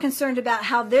they're more concerned about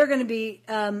how they're going to be,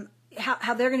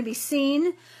 how they're going to be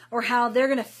seen or how they're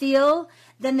going to feel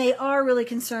than they are really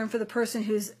concerned for the person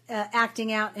who's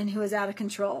acting out and who is out of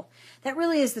control. That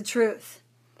really is the truth.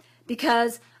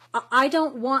 Because I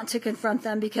don't want to confront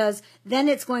them because then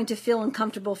it's going to feel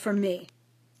uncomfortable for me.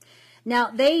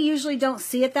 Now, they usually don't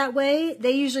see it that way.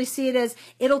 They usually see it as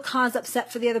it'll cause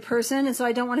upset for the other person, and so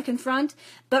I don't want to confront.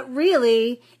 But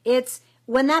really, it's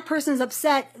when that person's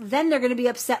upset, then they're going to be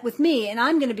upset with me, and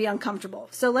I'm going to be uncomfortable.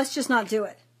 So let's just not do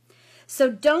it.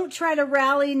 So don't try to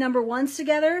rally number ones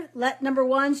together. Let number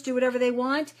ones do whatever they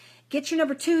want. Get your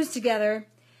number twos together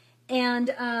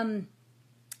and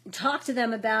talk to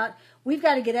them about, we've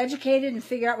got to get educated and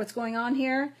figure out what's going on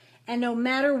here. And no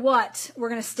matter what, we're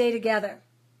going to stay together.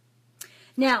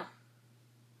 Now,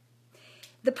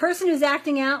 the person who's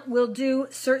acting out will do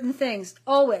certain things.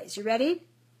 Always. You ready?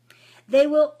 They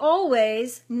will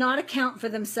always not account for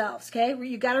themselves. Okay?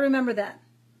 You've got to remember that.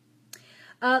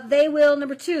 They will,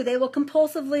 number two, they will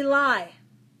compulsively lie.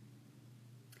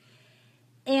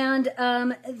 And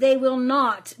they will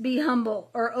not be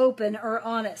humble or open or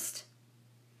honest.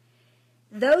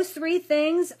 Those three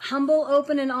things, humble,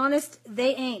 open, and honest,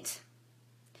 they ain't.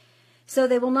 So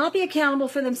they will not be accountable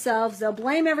for themselves. They'll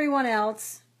blame everyone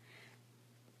else.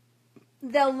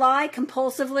 They'll lie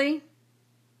compulsively.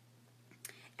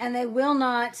 And they will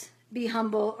not be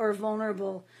humble or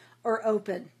vulnerable or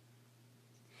open.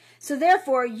 So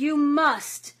therefore, you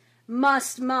must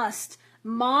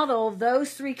model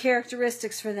those three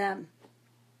characteristics for them.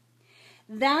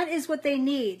 That is what they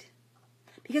need.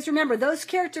 Because remember, those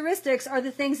characteristics are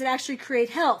the things that actually create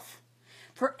health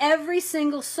for every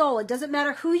single soul. It doesn't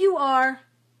matter who you are.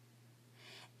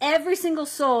 Every single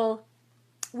soul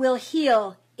will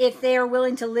heal if they are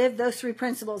willing to live those three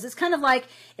principles. It's kind of like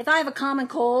if I have a common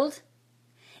cold,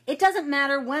 it doesn't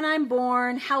matter when I'm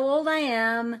born, how old I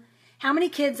am, how many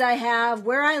kids I have,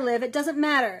 where I live, it doesn't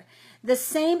matter. The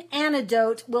same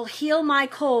antidote will heal my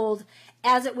cold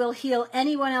as it will heal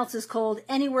anyone else's cold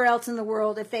anywhere else in the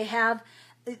world if they have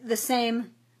the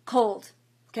same cold.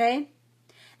 Okay?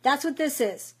 That's what this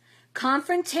is.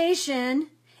 Confrontation,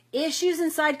 issues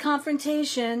inside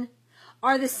confrontation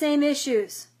are the same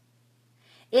issues.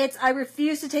 It's, I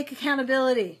refuse to take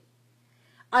accountability.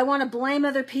 I want to blame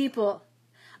other people.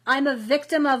 I'm a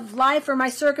victim of life or my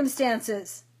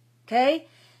circumstances. Okay?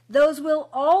 Those will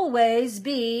always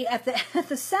be at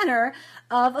the center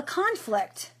of a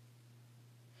conflict.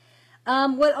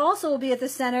 What also will be at the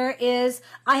center is,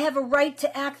 I have a right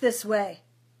to act this way.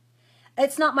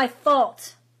 It's not my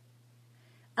fault.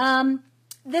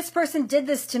 This person did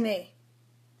this to me.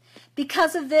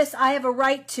 Because of this, I have a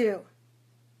right to.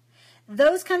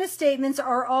 those kind of statements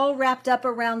are all wrapped up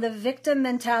around the victim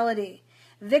mentality.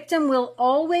 Victim will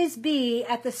always be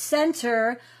at the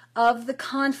center of the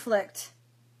conflict.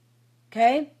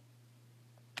 Okay?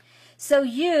 So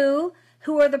you,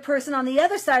 who are the person on the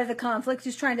other side of the conflict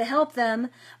who's trying to help them,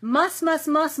 must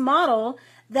model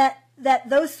that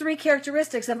those three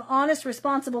characteristics of honest,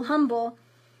 responsible, humble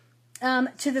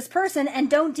to this person, and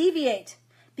don't deviate,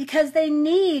 because they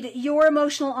need your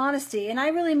emotional honesty. And I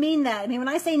really mean that. I mean, when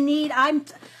I say need,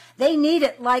 they need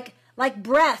it like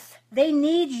breath. They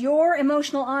need your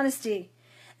emotional honesty.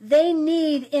 They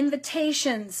need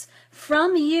invitations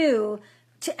from you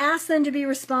to ask them to be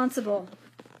responsible.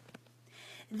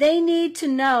 They need to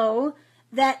know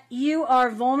that you are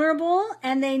vulnerable,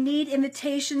 and they need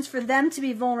invitations for them to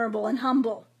be vulnerable and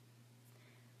humble.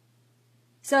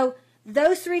 So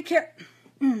those three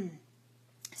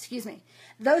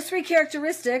those three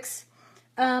characteristics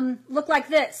look like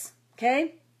this,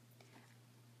 okay?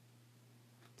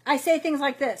 I say things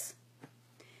like this.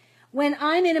 When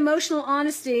I'm in emotional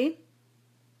honesty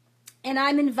and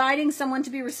I'm inviting someone to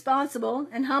be responsible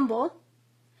and humble,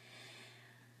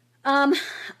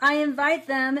 I invite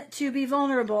them to be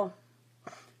vulnerable,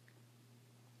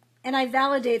 and I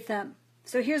validate them.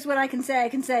 So here's what I can say. I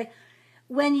can say,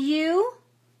 when you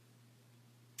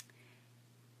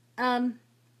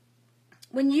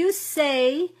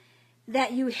say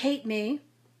that you hate me,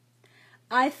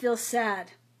 I feel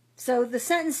sad. So the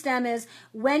sentence stem is,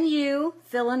 when you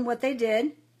fill in what they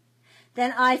did,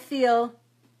 then I fill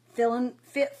in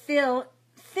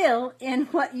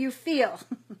what you feel.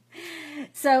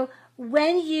 So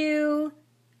when you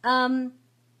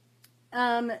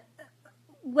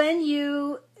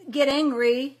get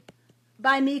angry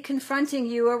by me confronting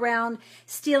you around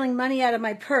stealing money out of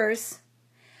my purse,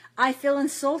 I feel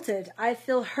insulted, I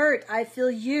feel hurt, I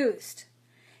feel used.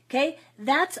 Okay?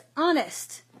 That's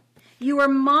honest. You are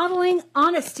modeling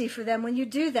honesty for them when you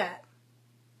do that.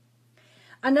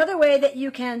 Another way that you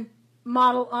can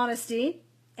model honesty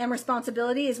and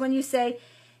responsibility is when you say,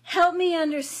 help me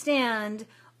understand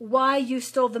why you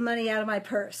stole the money out of my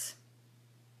purse.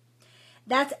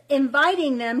 That's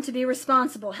inviting them to be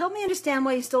responsible. Help me understand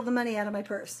why you stole the money out of my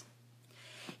purse.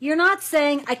 You're not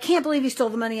saying, I can't believe you stole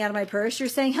the money out of my purse. You're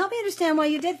saying, help me understand why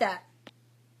you did that.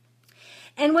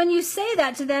 And when you say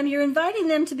that to them, you're inviting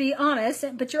them to be honest,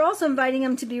 but you're also inviting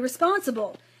them to be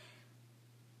responsible.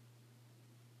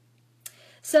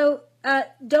 So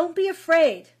don't be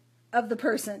afraid of the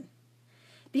person,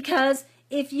 because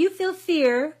if you feel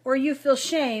fear or you feel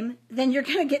shame, then you're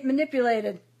going to get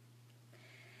manipulated.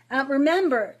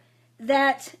 Remember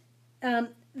that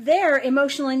they're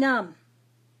emotionally numb,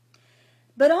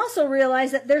 but also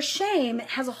realize that their shame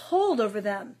has a hold over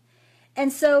them.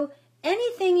 And so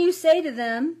anything you say to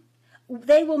them,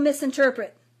 they will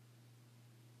misinterpret.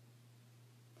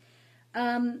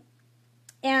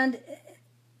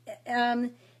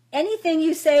 Anything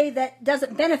you say that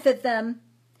doesn't benefit them,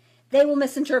 they will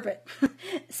misinterpret.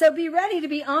 So be ready to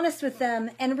be honest with them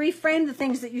and reframe the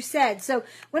things that you said. So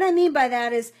what I mean by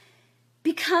that is,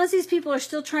 because these people are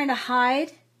still trying to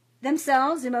hide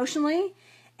themselves emotionally,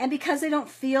 and because they don't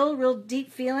feel real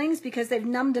deep feelings because they've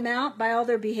numbed them out by all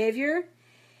their behavior,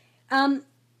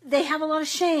 they have a lot of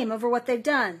shame over what they've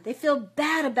done. They feel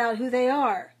bad about who they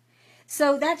are.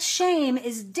 So that shame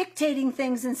is dictating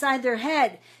things inside their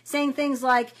head, saying things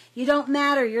like, you don't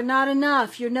matter, you're not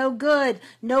enough, you're no good,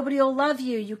 nobody will love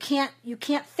you, you can't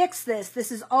fix this, this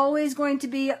is always going to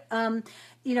be,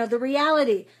 the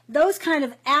reality. Those kind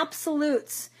of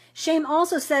absolutes. Shame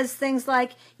also says things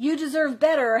like, you deserve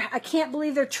better, I can't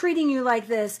believe they're treating you like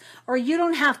this, or you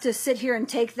don't have to sit here and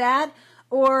take that,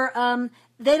 or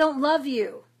they don't love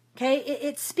you. Okay,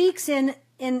 it speaks in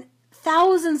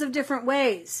thousands of different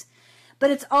ways. But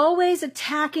it's always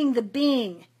attacking the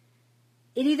being.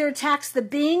 It either attacks the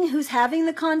being who's having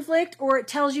the conflict, or it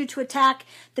tells you to attack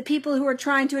the people who are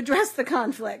trying to address the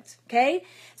conflict. Okay?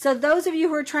 So those of you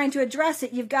who are trying to address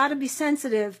it, you've got to be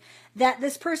sensitive that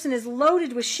this person is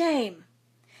loaded with shame.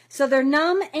 So they're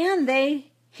numb and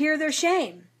they hear their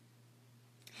shame.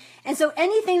 And so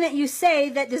anything that you say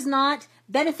that does not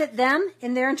benefit them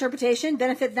in their interpretation,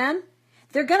 benefit them,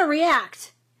 they're going to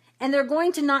react. And they're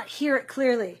going to not hear it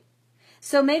clearly.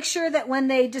 So make sure that when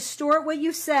they distort what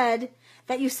you said,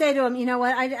 that you say to them, you know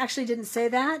what, I actually didn't say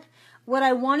that. What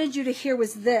I wanted you to hear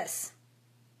was this.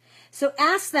 So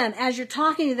ask them, as you're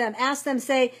talking to them, ask them,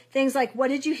 say things like, what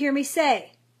did you hear me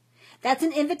say? That's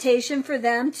an invitation for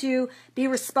them to be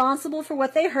responsible for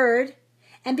what they heard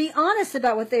and be honest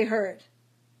about what they heard.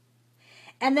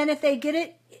 And then if they get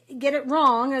it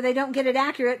wrong, or they don't get it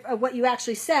accurate of what you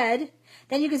actually said,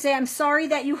 then you can say, I'm sorry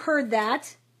that you heard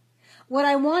that. what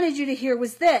I wanted you to hear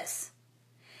was this.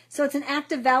 So it's an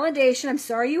act of validation. I'm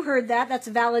sorry you heard that. That's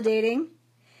validating.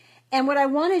 And what I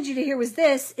wanted you to hear was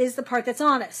this is the part that's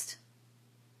honest.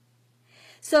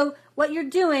 So what you're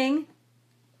doing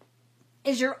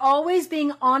is you're always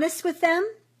being honest with them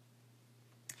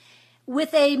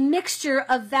with a mixture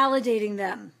of validating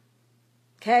them.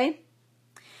 Okay?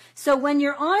 So when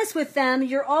you're honest with them,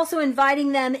 you're also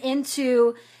inviting them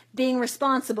into being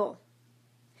responsible.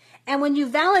 And when you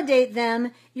validate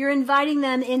them, you're inviting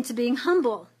them into being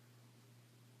humble.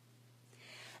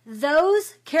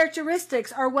 Those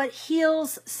characteristics are what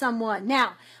heals someone.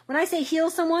 Now, when I say heal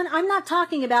someone, I'm not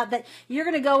talking about that you're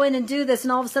going to go in and do this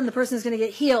and all of a sudden the person is going to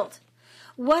get healed.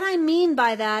 What I mean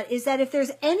by that is that if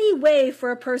there's any way for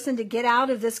a person to get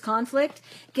out of this conflict,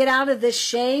 get out of this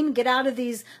shame, get out of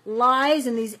these lies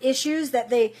and these issues that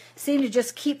they seem to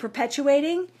just keep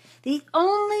perpetuating, the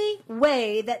only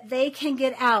way that they can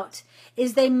get out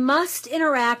is they must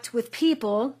interact with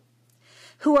people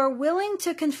who are willing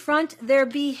to confront their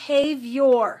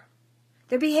behavior.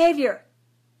 Their behavior.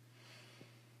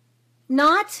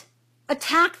 Not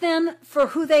attack them for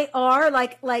who they are,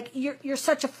 like you're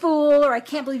such a fool, or I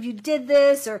can't believe you did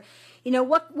this, or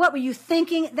what were you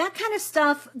thinking? That kind of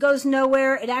stuff goes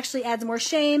nowhere. It actually adds more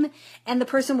shame, and the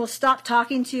person will stop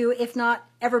talking to you, if not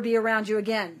ever be around you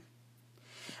again.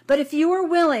 But if you are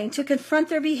willing to confront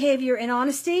their behavior in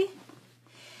honesty,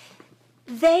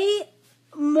 they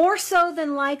more so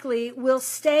than likely will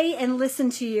stay and listen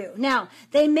to you. Now,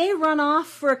 they may run off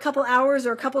for a couple hours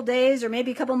or a couple days or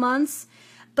maybe a couple months,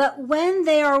 but when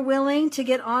they are willing to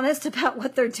get honest about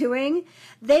what they're doing,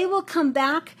 they will come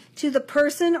back to the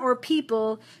person or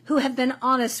people who have been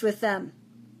honest with them.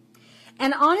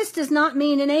 And honest does not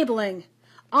mean enabling.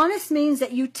 Honest means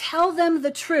that you tell them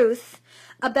the truth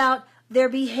about their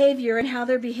behavior and how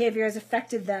their behavior has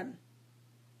affected them.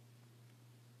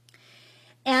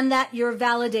 And that you're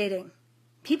validating.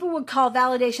 People would call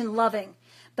validation loving,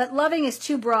 but loving is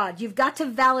too broad. You've got to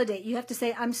validate. You have to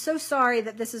say, I'm so sorry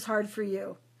that this is hard for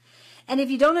you. And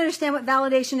if you don't understand what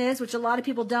validation is, which a lot of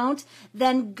people don't,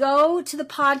 then go to the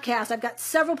podcast. I've got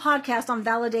several podcasts on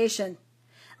validation.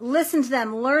 Listen to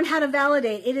them. Learn how to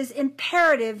validate. It is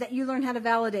imperative that you learn how to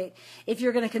validate if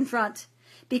you're going to confront.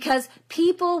 Because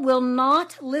people will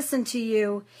not listen to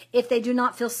you if they do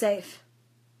not feel safe.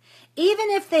 Even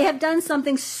if they have done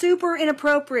something super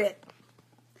inappropriate.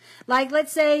 Like,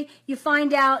 let's say you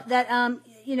find out that,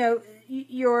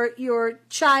 your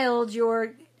child,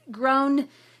 your grown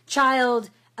child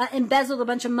embezzled a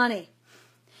bunch of money.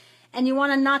 And you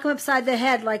want to knock them upside the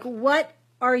head. Like, what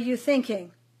are you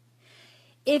thinking?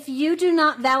 If you do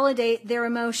not validate their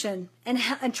emotion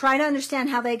and try to understand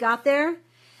how they got there,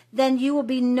 then you will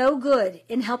be no good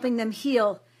in helping them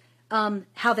heal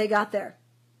how they got there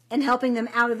and helping them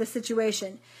out of the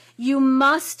situation. You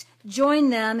must join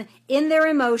them in their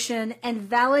emotion and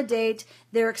validate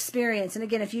their experience. And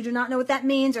again, if you do not know what that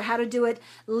means or how to do it,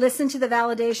 listen to the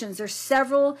validations. There's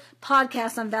several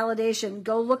podcasts on validation.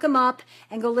 Go look them up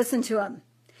and go listen to them.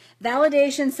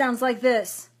 Validation sounds like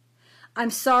this. I'm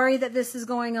sorry that this is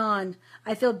going on.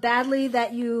 I feel badly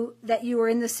that you are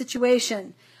in this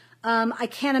situation. I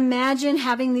can't imagine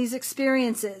having these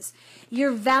experiences.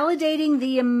 You're validating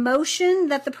the emotion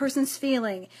that the person's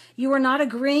feeling. You are not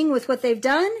agreeing with what they've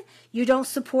done. You don't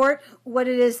support what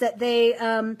it is that they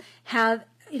have,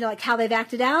 like how they've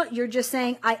acted out. You're just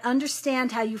saying, I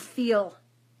understand how you feel.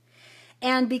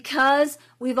 And because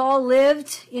we've all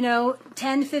lived,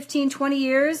 10, 15, 20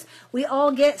 years, we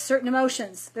all get certain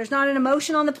emotions. There's not an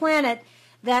emotion on the planet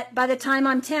that by the time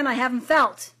I'm 10, I haven't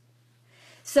felt.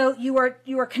 So you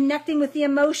are connecting with the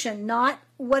emotion, not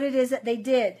what it is that they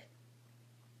did.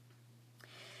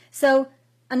 So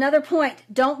another point,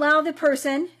 don't allow the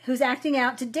person who's acting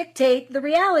out to dictate the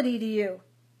reality to you.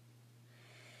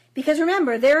 Because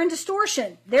remember, they're in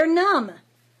distortion. They're numb.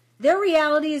 Their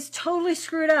reality is totally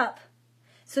screwed up.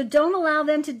 So don't allow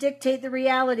them to dictate the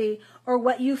reality or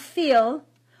what you feel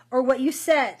or what you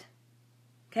said.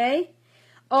 Okay?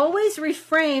 Always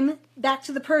reframe back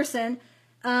to the person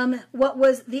what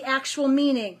was the actual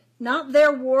meaning, not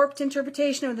their warped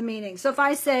interpretation of the meaning. So if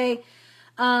I say,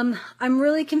 I'm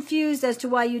really confused as to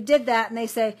why you did that, and they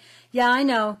say, yeah, I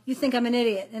know, you think I'm an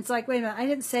idiot. And it's like, wait a minute, I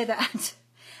didn't say that.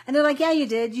 And they're like, yeah, you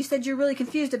did. You said you're really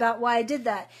confused about why I did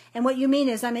that. And what you mean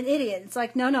is I'm an idiot. It's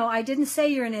like, no, I didn't say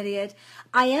you're an idiot.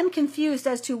 I am confused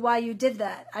as to why you did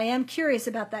that. I am curious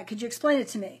about that. Could you explain it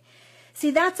to me? See,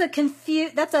 that's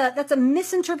a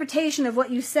misinterpretation of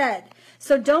what you said.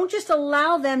 So don't just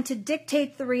allow them to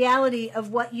dictate the reality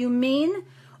of what you mean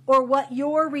or what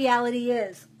your reality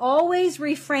is. Always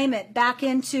reframe it back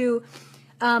into,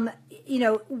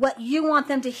 what you want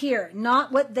them to hear,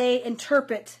 not what they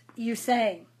interpret you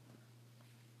saying.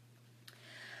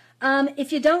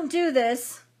 If you don't do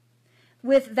this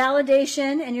with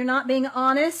validation and you're not being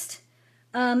honest,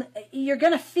 you're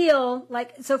going to feel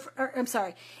like,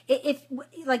 if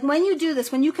when you do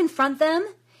this, when you confront them,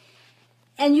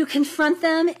 and you confront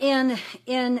them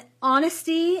in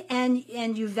honesty,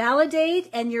 and you validate,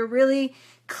 and you're really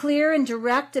clear and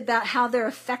direct about how they're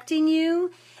affecting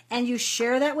you, and you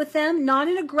share that with them, not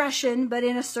in aggression, but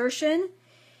in assertion,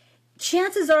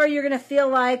 chances are you're going to feel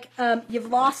like you've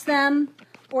lost them,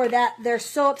 or that they're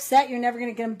so upset you're never going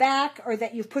to get them back, or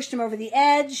that you've pushed them over the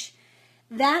edge.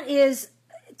 That is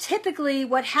typically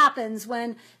what happens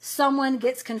when someone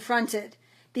gets confronted,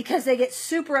 because they get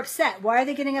super upset. Why are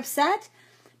they getting upset?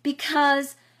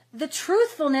 Because the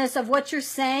truthfulness of what you're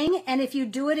saying, and if you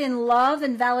do it in love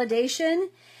and validation,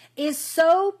 is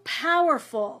so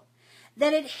powerful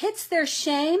that it hits their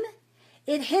shame,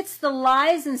 it hits the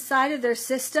lies inside of their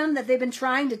system that they've been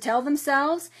trying to tell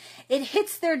themselves, it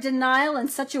hits their denial in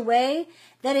such a way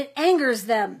that it angers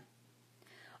them,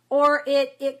 or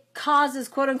it causes,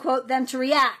 quote unquote, them to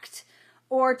react,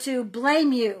 or to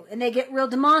blame you, and they get real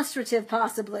demonstrative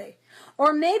possibly.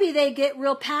 Or maybe they get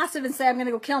real passive and say, I'm going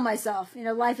to go kill myself.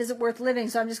 Life isn't worth living,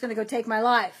 so I'm just going to go take my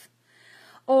life.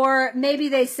 Or maybe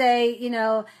they say,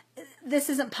 this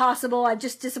isn't possible. I've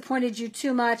just disappointed you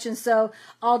too much, and so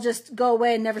I'll just go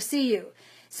away and never see you.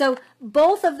 So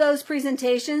both of those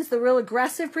presentations, the real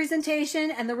aggressive presentation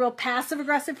and the real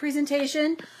passive-aggressive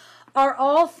presentation, are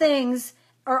all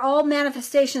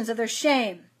manifestations of their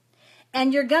shame.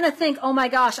 And you're going to think, oh my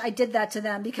gosh, I did that to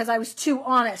them because I was too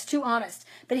honest.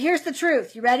 But here's the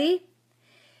truth. You ready?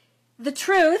 The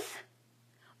truth,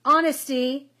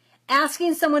 honesty,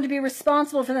 asking someone to be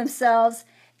responsible for themselves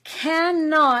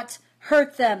cannot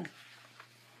hurt them.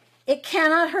 It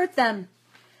cannot hurt them.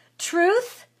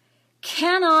 Truth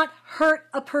cannot hurt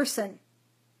a person.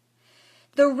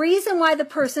 The reason why the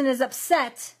person is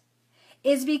upset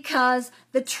is because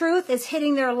the truth is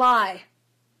hitting their lie.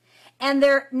 And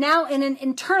they're now in an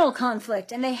internal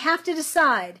conflict, and they have to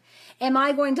decide, am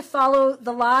I going to follow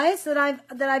the lies that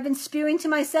I've been spewing to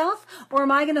myself, or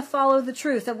am I going to follow the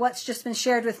truth of what's just been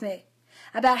shared with me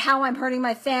about how I'm hurting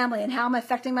my family, and how I'm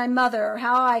affecting my mother, or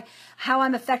how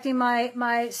I'm affecting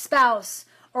my spouse,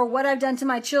 or what I've done to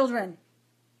my children?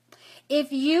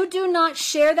 If you do not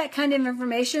share that kind of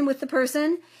information with the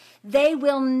person, they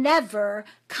will never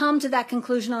come to that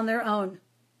conclusion on their own.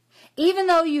 Even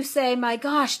though you say, my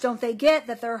gosh, don't they get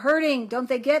that they're hurting? Don't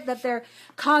they get that they're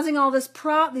causing all these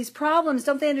problems?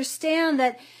 Don't they understand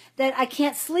that I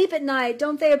can't sleep at night?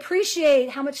 Don't they appreciate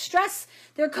how much stress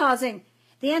they're causing?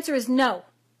 The answer is no,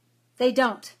 they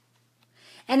don't.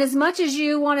 And as much as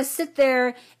you want to sit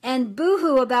there and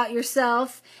boo-hoo about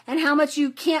yourself and how much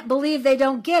you can't believe they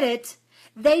don't get it,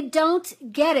 they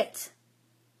don't get it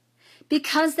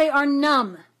because they are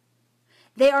numb.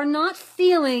 They are not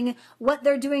feeling what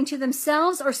they're doing to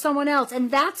themselves or someone else.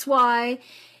 And that's why,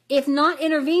 if not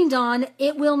intervened on,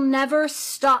 it will never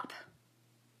stop.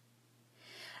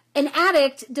 An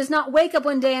addict does not wake up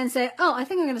one day and say, oh, I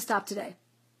think I'm going to stop today.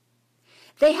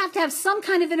 They have to have some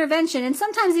kind of intervention. And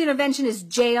sometimes the intervention is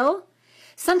jail.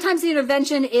 Sometimes the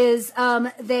intervention is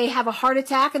they have a heart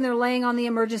attack and they're laying on the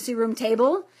emergency room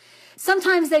table.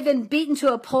 Sometimes they've been beaten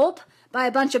to a pulp by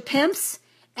a bunch of pimps,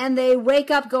 and they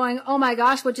wake up going, oh my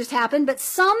gosh, what just happened? But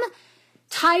some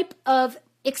type of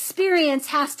experience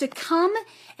has to come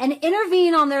and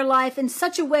intervene on their life in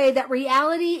such a way that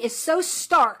reality is so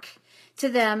stark to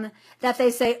them that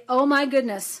they say, oh my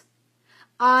goodness,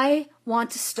 I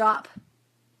want to stop.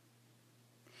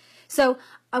 So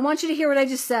I want you to hear what I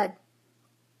just said.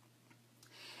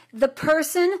 The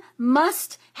person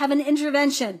must have an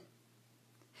intervention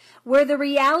where the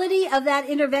reality of that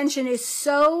intervention is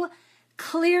so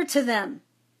clear to them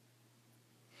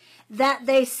that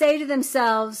they say to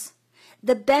themselves,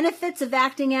 the benefits of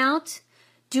acting out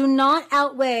do not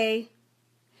outweigh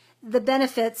the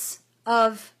benefits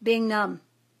of being numb.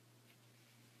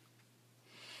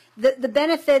 The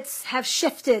benefits have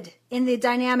shifted in the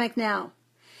dynamic now.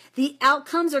 The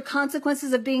outcomes or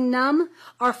consequences of being numb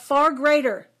are far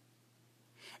greater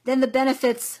than the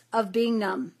benefits of being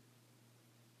numb.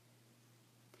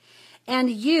 And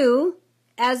you,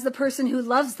 as the person who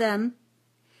loves them,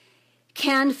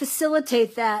 can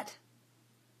facilitate that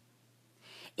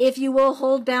if you will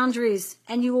hold boundaries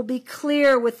and you will be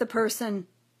clear with the person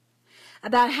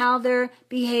about how they're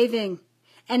behaving,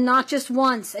 and not just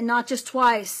once and not just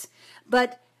twice,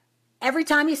 but every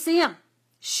time you see them,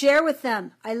 share with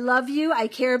them, I love you, I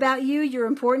care about you, you're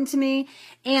important to me,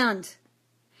 and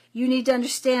you need to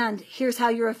understand, here's how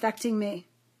you're affecting me.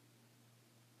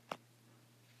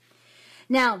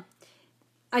 Now,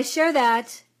 I share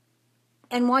that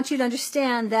and want you to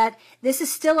understand that this is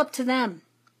still up to them.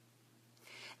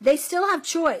 They still have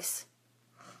choice.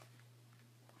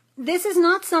 This is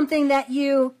not something that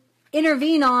you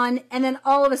intervene on and then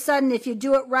all of a sudden, if you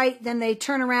do it right, then they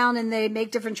turn around and they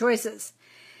make different choices.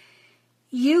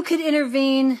 You could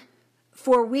intervene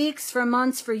for weeks, for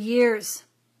months, for years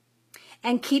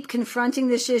and keep confronting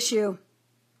this issue,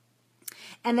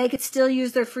 and they could still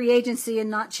use their free agency and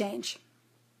not change.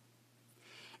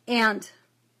 And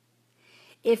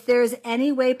if there is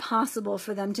any way possible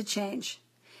for them to change,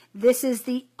 this is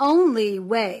the only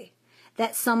way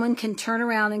that someone can turn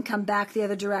around and come back the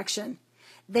other direction.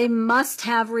 They must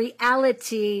have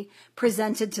reality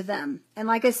presented to them. And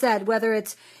like I said, whether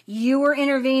it's you are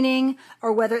intervening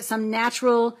or whether it's some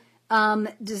natural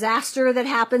disaster that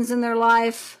happens in their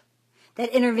life that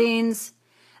intervenes,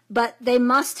 but they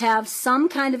must have some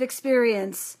kind of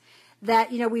experience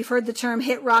that, we've heard the term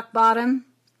hit rock bottom.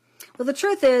 Well, the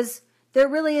truth is, there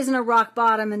really isn't a rock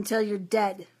bottom until you're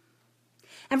dead.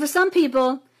 And for some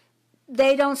people,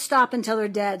 they don't stop until they're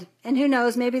dead. And who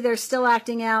knows, maybe they're still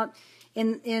acting out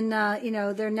in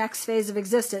their next phase of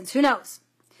existence. Who knows?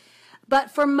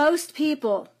 But for most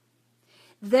people,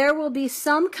 there will be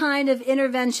some kind of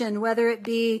intervention, whether it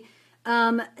be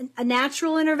a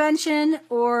natural intervention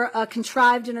or a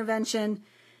contrived intervention,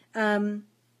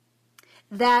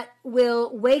 that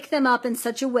will wake them up in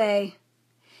such a way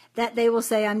that they will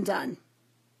say, I'm done.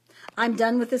 I'm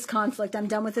done with this conflict. I'm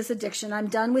done with this addiction. I'm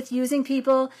done with using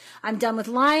people. I'm done with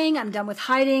lying. I'm done with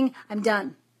hiding. I'm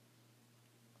done.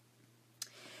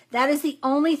 That is the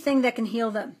only thing that can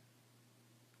heal them.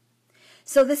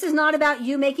 So this is not about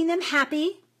you making them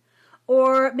happy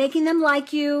or making them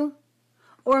like you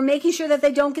or making sure that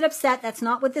they don't get upset. That's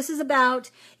not what this is about.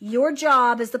 Your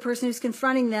job as the person who's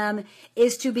confronting them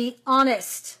is to be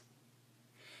honest.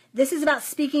 This is about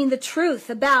speaking the truth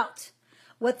about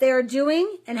what they are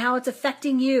doing and how it's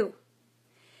affecting you.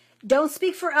 Don't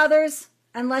speak for others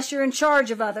unless you're in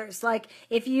charge of others. Like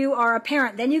if you are a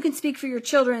parent, then you can speak for your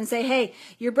children and say, hey,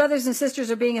 your brothers and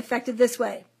sisters are being affected this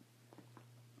way.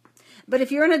 But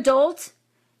if you're an adult,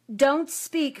 don't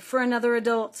speak for another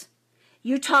adult.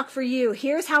 You talk for you.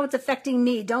 Here's how it's affecting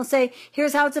me. Don't say,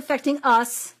 here's how it's affecting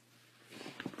us.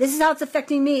 This is how it's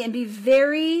affecting me, and be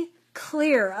very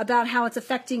clear about how it's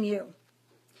affecting you.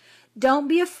 Don't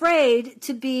be afraid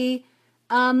to be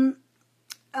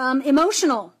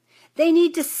emotional. They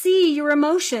need to see your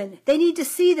emotion. They need to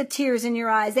see the tears in your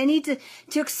eyes. They need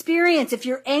to experience. If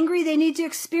you're angry, they need to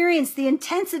experience the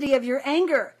intensity of your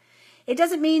anger. It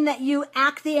doesn't mean that you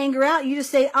act the anger out. You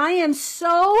just say, I am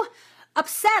so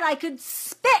upset I could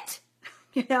spit.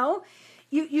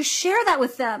 You share that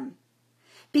with them.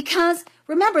 Because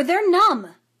remember, they're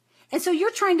numb. And so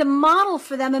you're trying to model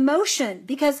for them emotion,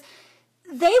 because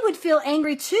they would feel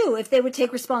angry too if they would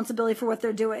take responsibility for what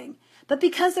they're doing. But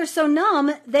because they're so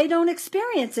numb, they don't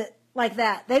experience it like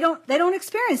that. They don't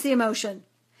experience the emotion.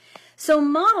 So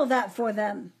model that for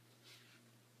them.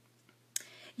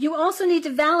 You also need to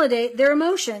validate their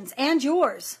emotions and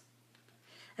yours.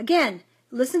 Again,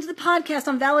 listen to the podcast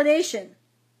on validation.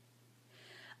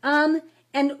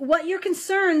 And what your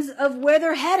concerns of where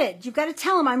they're headed. You've got to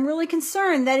tell them, I'm really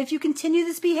concerned that if you continue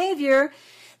this behavior,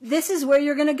 this is where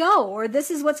you're going to go, or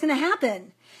this is what's going to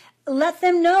happen. Let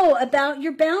them know about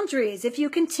your boundaries. If you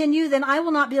continue, then I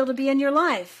will not be able to be in your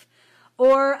life.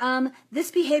 Or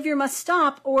this behavior must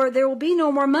stop, or there will be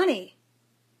no more money.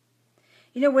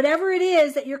 Whatever it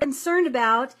is that you're concerned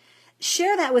about,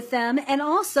 share that with them, and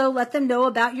also let them know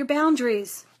about your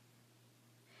boundaries.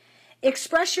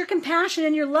 Express your compassion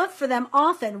and your love for them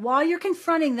often. While you're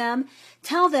confronting them,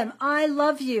 tell them, I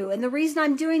love you. And the reason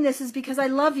I'm doing this is because I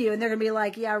love you. And they're going to be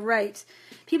like, yeah, right.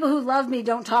 People who love me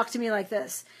don't talk to me like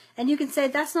this. And you can say,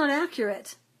 that's not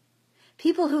accurate.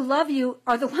 People who love you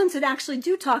are the ones that actually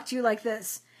do talk to you like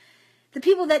this. The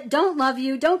people that don't love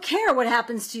you don't care what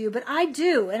happens to you, but I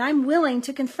do. And I'm willing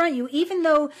to confront you, even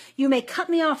though you may cut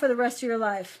me off for the rest of your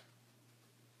life.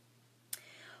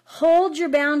 Hold your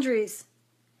boundaries.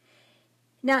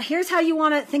 Now, here's how you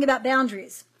want to think about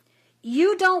boundaries.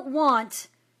 You don't want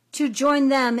to join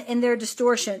them in their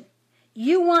distortion.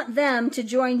 You want them to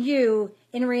join you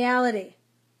in reality.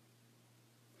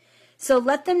 So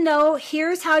let them know,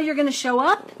 here's how you're going to show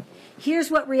up. Here's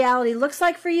what reality looks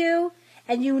like for you.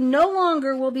 And you no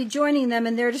longer will be joining them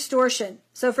in their distortion.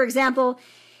 So, for example,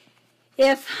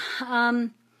 if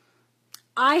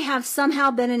I have somehow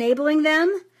been enabling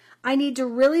them, I need to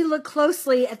really look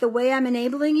closely at the way I'm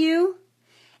enabling you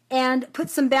and put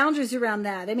some boundaries around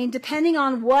that. I mean, depending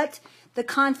on what the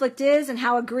conflict is and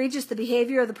how egregious the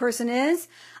behavior of the person is,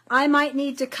 I might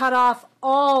need to cut off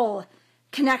all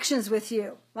connections with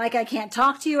you. Like, I can't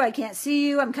talk to you, I can't see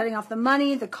you, I'm cutting off the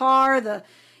money, the car, the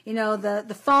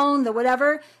phone, the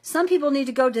whatever. Some people need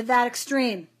to go to that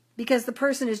extreme because the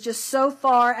person is just so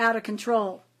far out of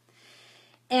control.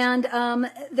 And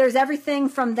there's everything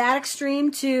from that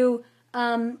extreme to,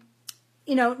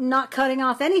 not cutting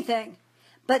off anything,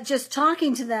 but just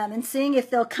talking to them and seeing if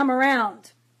they'll come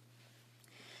around.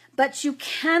 But you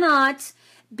cannot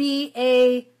be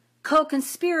a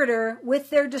co-conspirator with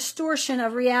their distortion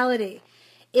of reality.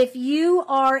 If you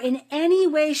are in any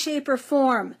way, shape, or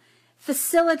form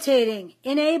facilitating,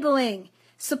 enabling,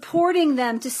 supporting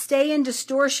them to stay in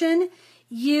distortion,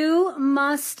 you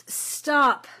must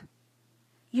stop.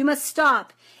 You must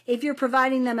stop. If you're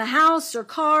providing them a house or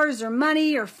cars or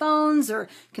money or phones or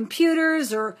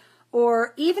computers or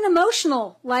even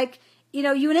emotional, like,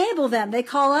 you enable them. They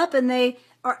call up and they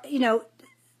are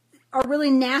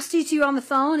really nasty to you on the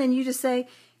phone, and you just say,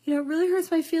 it really hurts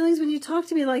my feelings when you talk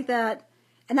to me like that.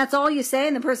 And that's all you say,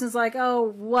 and the person's like, oh,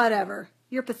 whatever.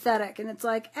 You're pathetic. And it's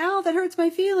like, ow, that hurts my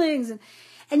feelings.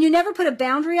 And you never put a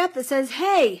boundary up that says,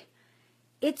 hey,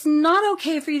 it's not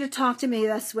okay for you to talk to me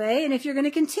this way, and if you're going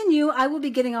to continue, I will be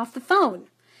getting off the phone.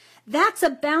 That's a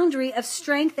boundary of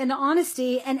strength and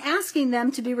honesty and asking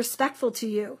them to be respectful to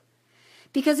you.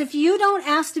 Because if you don't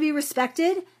ask to be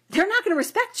respected, they're not going to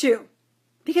respect you.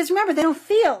 Because remember, they don't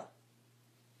feel.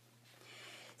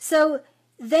 So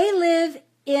they live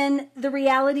in the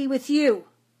reality with you.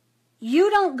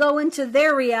 You don't go into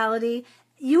their reality.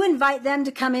 You invite them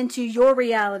to come into your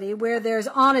reality where there's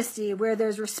honesty, where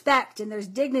there's respect, and there's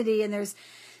dignity, and there's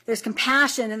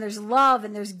compassion, and there's love,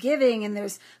 and there's giving, and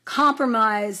there's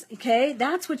compromise, okay?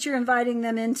 That's what you're inviting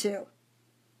them into.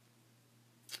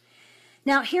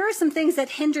 Now, here are some things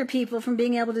that hinder people from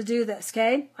being able to do this,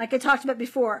 okay? Like I talked about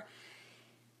before.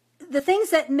 The things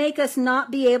that make us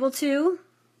not be able to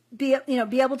be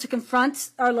able to confront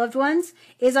our loved ones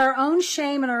is our own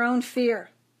shame and our own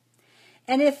fear.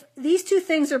 And if these two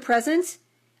things are present,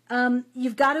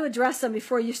 you've got to address them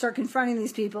before you start confronting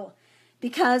these people,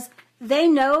 because they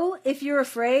know if you're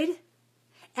afraid,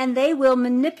 and they will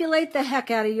manipulate the heck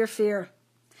out of your fear.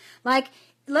 Like,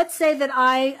 let's say that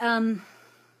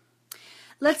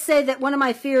one of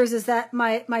my fears is that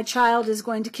my child is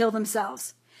going to kill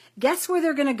themselves. Guess where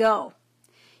they're going to go?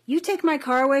 You take my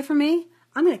car away from me,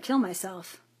 I'm going to kill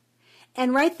myself.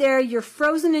 And right there, you're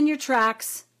frozen in your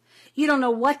tracks. You don't know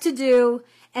what to do.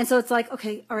 And so it's like,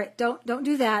 okay, all right, don't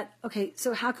do that. Okay,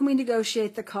 so how can we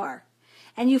negotiate the car?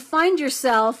 And you find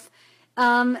yourself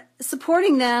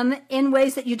supporting them in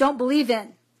ways that you don't believe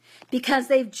in, because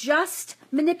they've just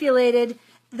manipulated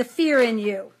the fear in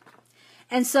you.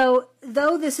 And so,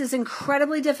 though this is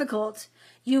incredibly difficult,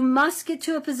 you must get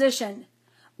to a position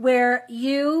where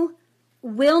you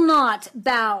will not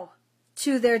bow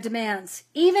to their demands,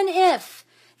 even if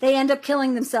they end up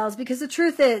killing themselves, because the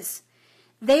truth is,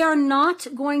 they are not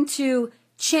going to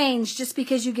change just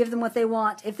because you give them what they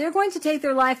want. If they're going to take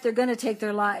their life, they're going to take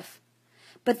their life.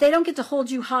 But they don't get to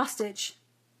hold you hostage.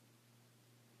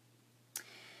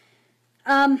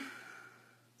 And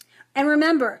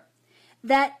remember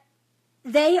that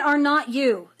they are not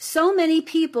you. So many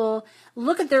people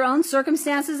look at their own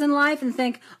circumstances in life and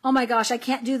think, oh my gosh, I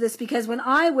can't do this because when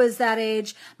I was that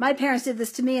age, my parents did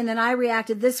this to me and then I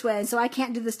reacted this way. And so I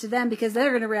can't do this to them because they're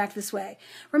going to react this way.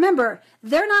 Remember,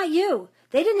 they're not you.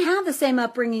 They didn't have the same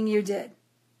upbringing you did.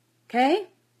 Okay?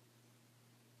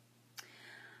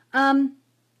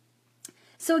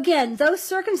 So again, those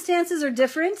circumstances are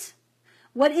different.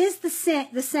 What is the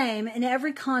same in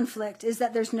every conflict is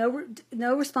that there's no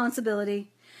responsibility,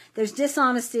 there's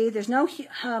dishonesty, there's no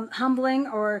humbling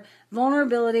or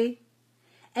vulnerability,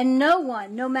 and no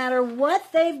one, no matter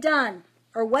what they've done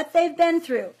or what they've been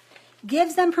through,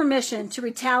 gives them permission to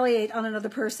retaliate on another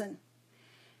person.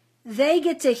 They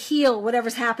get to heal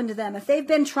whatever's happened to them. If they've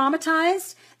been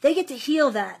traumatized, they get to heal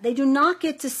that. They do not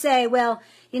get to say, well,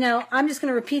 I'm just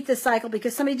going to repeat this cycle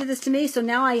because somebody did this to me, so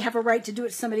now I have a right to do it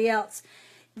to somebody else.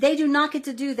 They do not get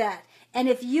to do that. And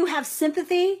if you have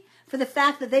sympathy for the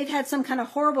fact that they've had some kind of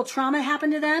horrible trauma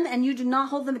happen to them, and you do not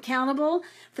hold them accountable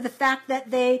for the fact that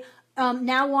they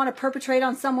now want to perpetrate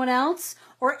on someone else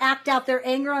or act out their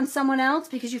anger on someone else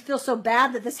because you feel so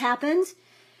bad that this happened,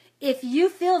 if you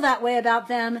feel that way about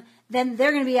them, then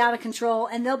they're going to be out of control,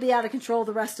 and they'll be out of control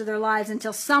the rest of their lives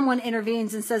until someone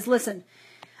intervenes and says, listen,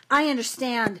 I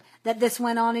understand that this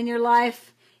went on in your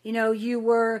life. You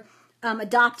were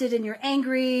adopted and you're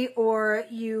angry, or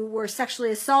you were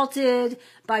sexually assaulted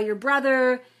by your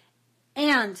brother,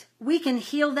 and we can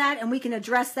heal that and we can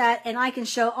address that, and I can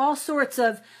show all sorts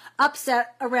of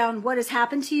upset around what has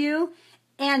happened to you,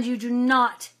 and you do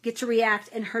not get to react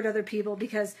and hurt other people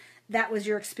because that was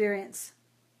your experience.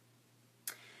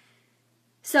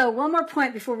 So one more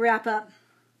point before we wrap up.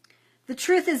 The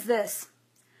truth is this: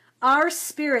 our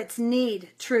spirits need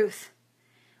truth.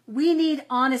 We need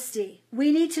honesty.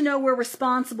 We need to know we're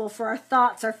responsible for our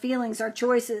thoughts, our feelings, our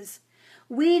choices.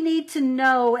 We need to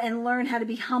know and learn how to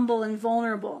be humble and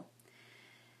vulnerable.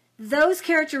 Those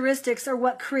characteristics are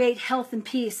what create health and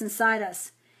peace inside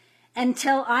us.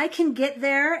 Until I can get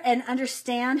there and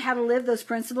understand how to live those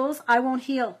principles, I won't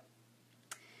heal.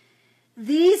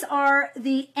 These are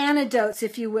the antidotes,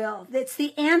 if you will. It's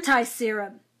the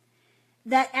anti-serum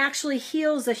that actually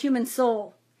heals the human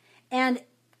soul. And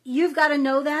you've got to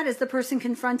know that as the person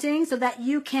confronting, so that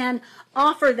you can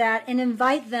offer that and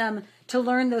invite them to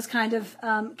learn those kind of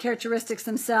characteristics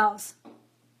themselves.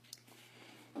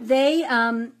 They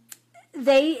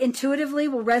intuitively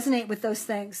will resonate with those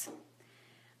things.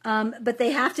 But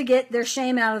they have to get their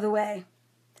shame out of the way,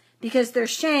 because their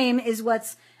shame is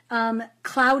what's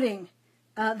clouding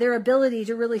their ability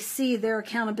to really see their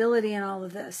accountability in all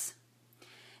of this.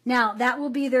 Now, that will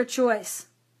be their choice.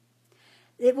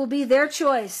 It will be their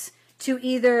choice to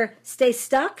either stay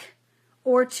stuck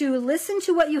or to listen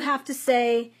to what you have to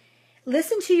say,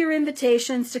 listen to your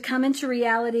invitations to come into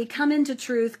reality, come into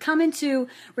truth, come into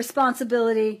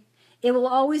responsibility. It will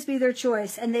always be their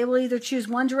choice, and they will either choose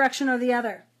one direction or the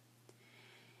other.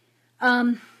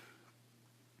 And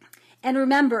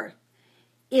remember,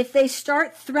 if they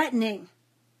start threatening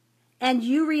and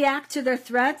you react to their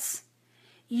threats,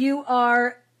 you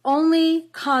are only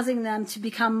causing them to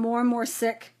become more and more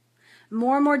sick,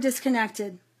 more and more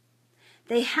disconnected.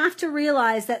 They have to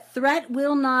realize that threat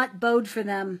will not bode for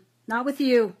them, not with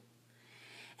you.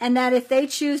 And that if they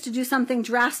choose to do something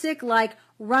drastic like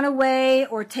run away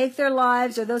or take their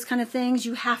lives or those kind of things,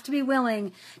 you have to be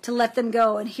willing to let them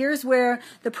go. And here's where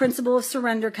the principle of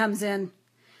surrender comes in.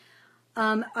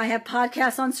 I have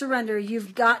podcasts on surrender.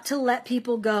 You've got to let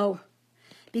people go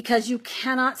because you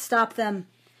cannot stop them.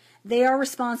 They are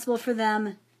responsible for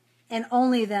them and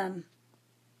only them.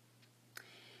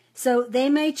 So they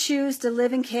may choose to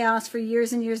live in chaos for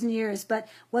years and years and years, but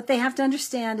what they have to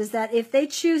understand is that if they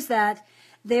choose that,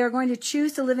 they are going to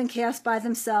choose to live in chaos by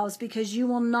themselves, because you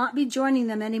will not be joining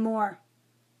them anymore.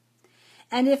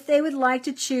 And if they would like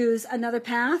to choose another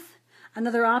path,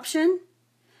 another option,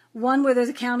 one where there's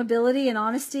accountability and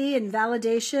honesty and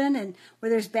validation and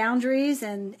where there's boundaries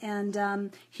and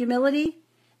humility,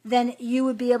 then you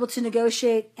would be able to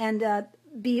negotiate and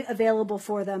be available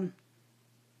for them.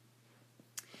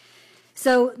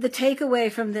 So the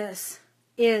takeaway from this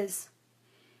is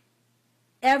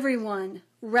everyone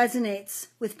resonates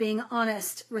with being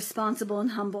honest, responsible,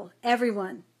 and humble.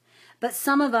 Everyone. But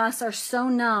some of us are so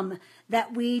numb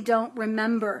that we don't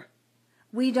remember.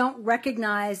 We don't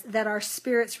recognize that our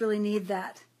spirits really need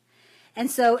that. And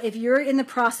so if you're in the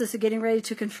process of getting ready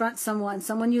to confront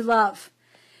someone you love,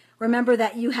 remember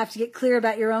that you have to get clear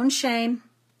about your own shame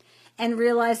and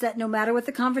realize that no matter what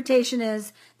the confrontation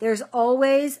is, there's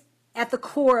always at the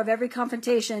core of every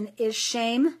confrontation is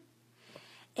shame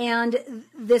and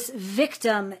this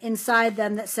victim inside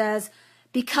them that says,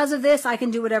 because of this, I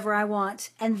can do whatever I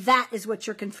want. And that is what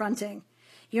you're confronting.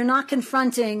 You're not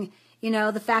confronting,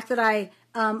 the fact that I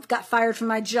got fired from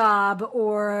my job,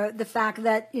 or the fact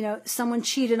that, someone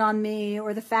cheated on me,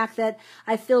 or the fact that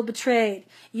I feel betrayed.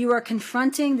 You are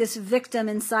confronting this victim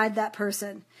inside that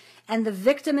person. And the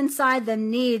victim inside them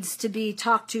needs to be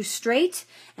talked to straight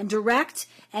and direct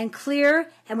and clear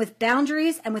and with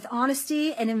boundaries and with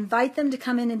honesty, and invite them to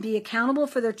come in and be accountable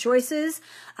for their choices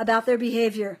about their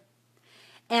behavior.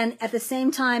 And at the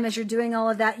same time as you're doing all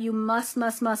of that, you must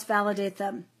validate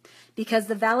them, because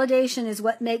the validation is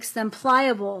what makes them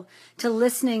pliable to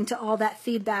listening to all that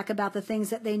feedback about the things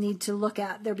that they need to look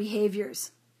at, their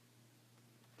behaviors.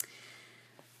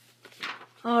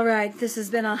 All right, this has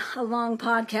been a long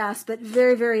podcast, but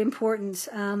very, very important.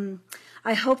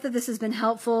 I hope that this has been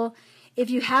helpful. If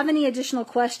you have any additional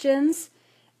questions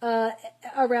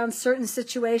around certain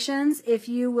situations, if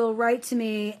you will write to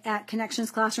me at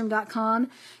connectionsclassroom.com,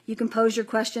 you can pose your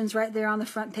questions right there on the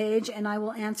front page, and I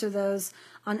will answer those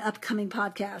on upcoming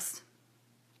podcasts.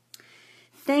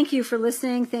 Thank you for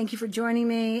listening. Thank you for joining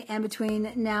me. And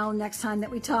between now and next time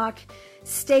that we talk,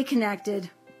 stay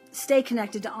connected. Stay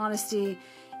connected to honesty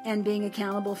and being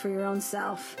accountable for your own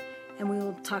self. And we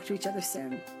will talk to each other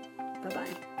soon. Bye-bye.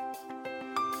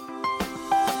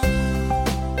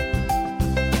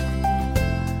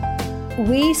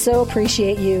 We so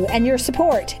appreciate you and your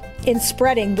support in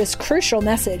spreading this crucial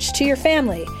message to your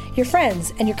family, your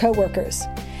friends, and your coworkers.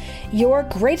 Your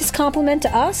greatest compliment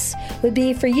to us would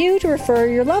be for you to refer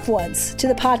your loved ones to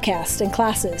the podcast and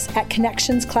classes at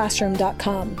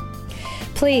connectionsclassroom.com.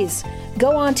 Please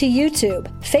go on to YouTube,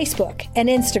 Facebook, and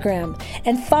Instagram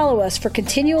and follow us for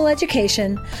continual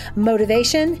education,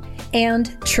 motivation,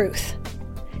 and truth.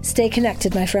 Stay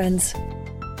connected, my friends.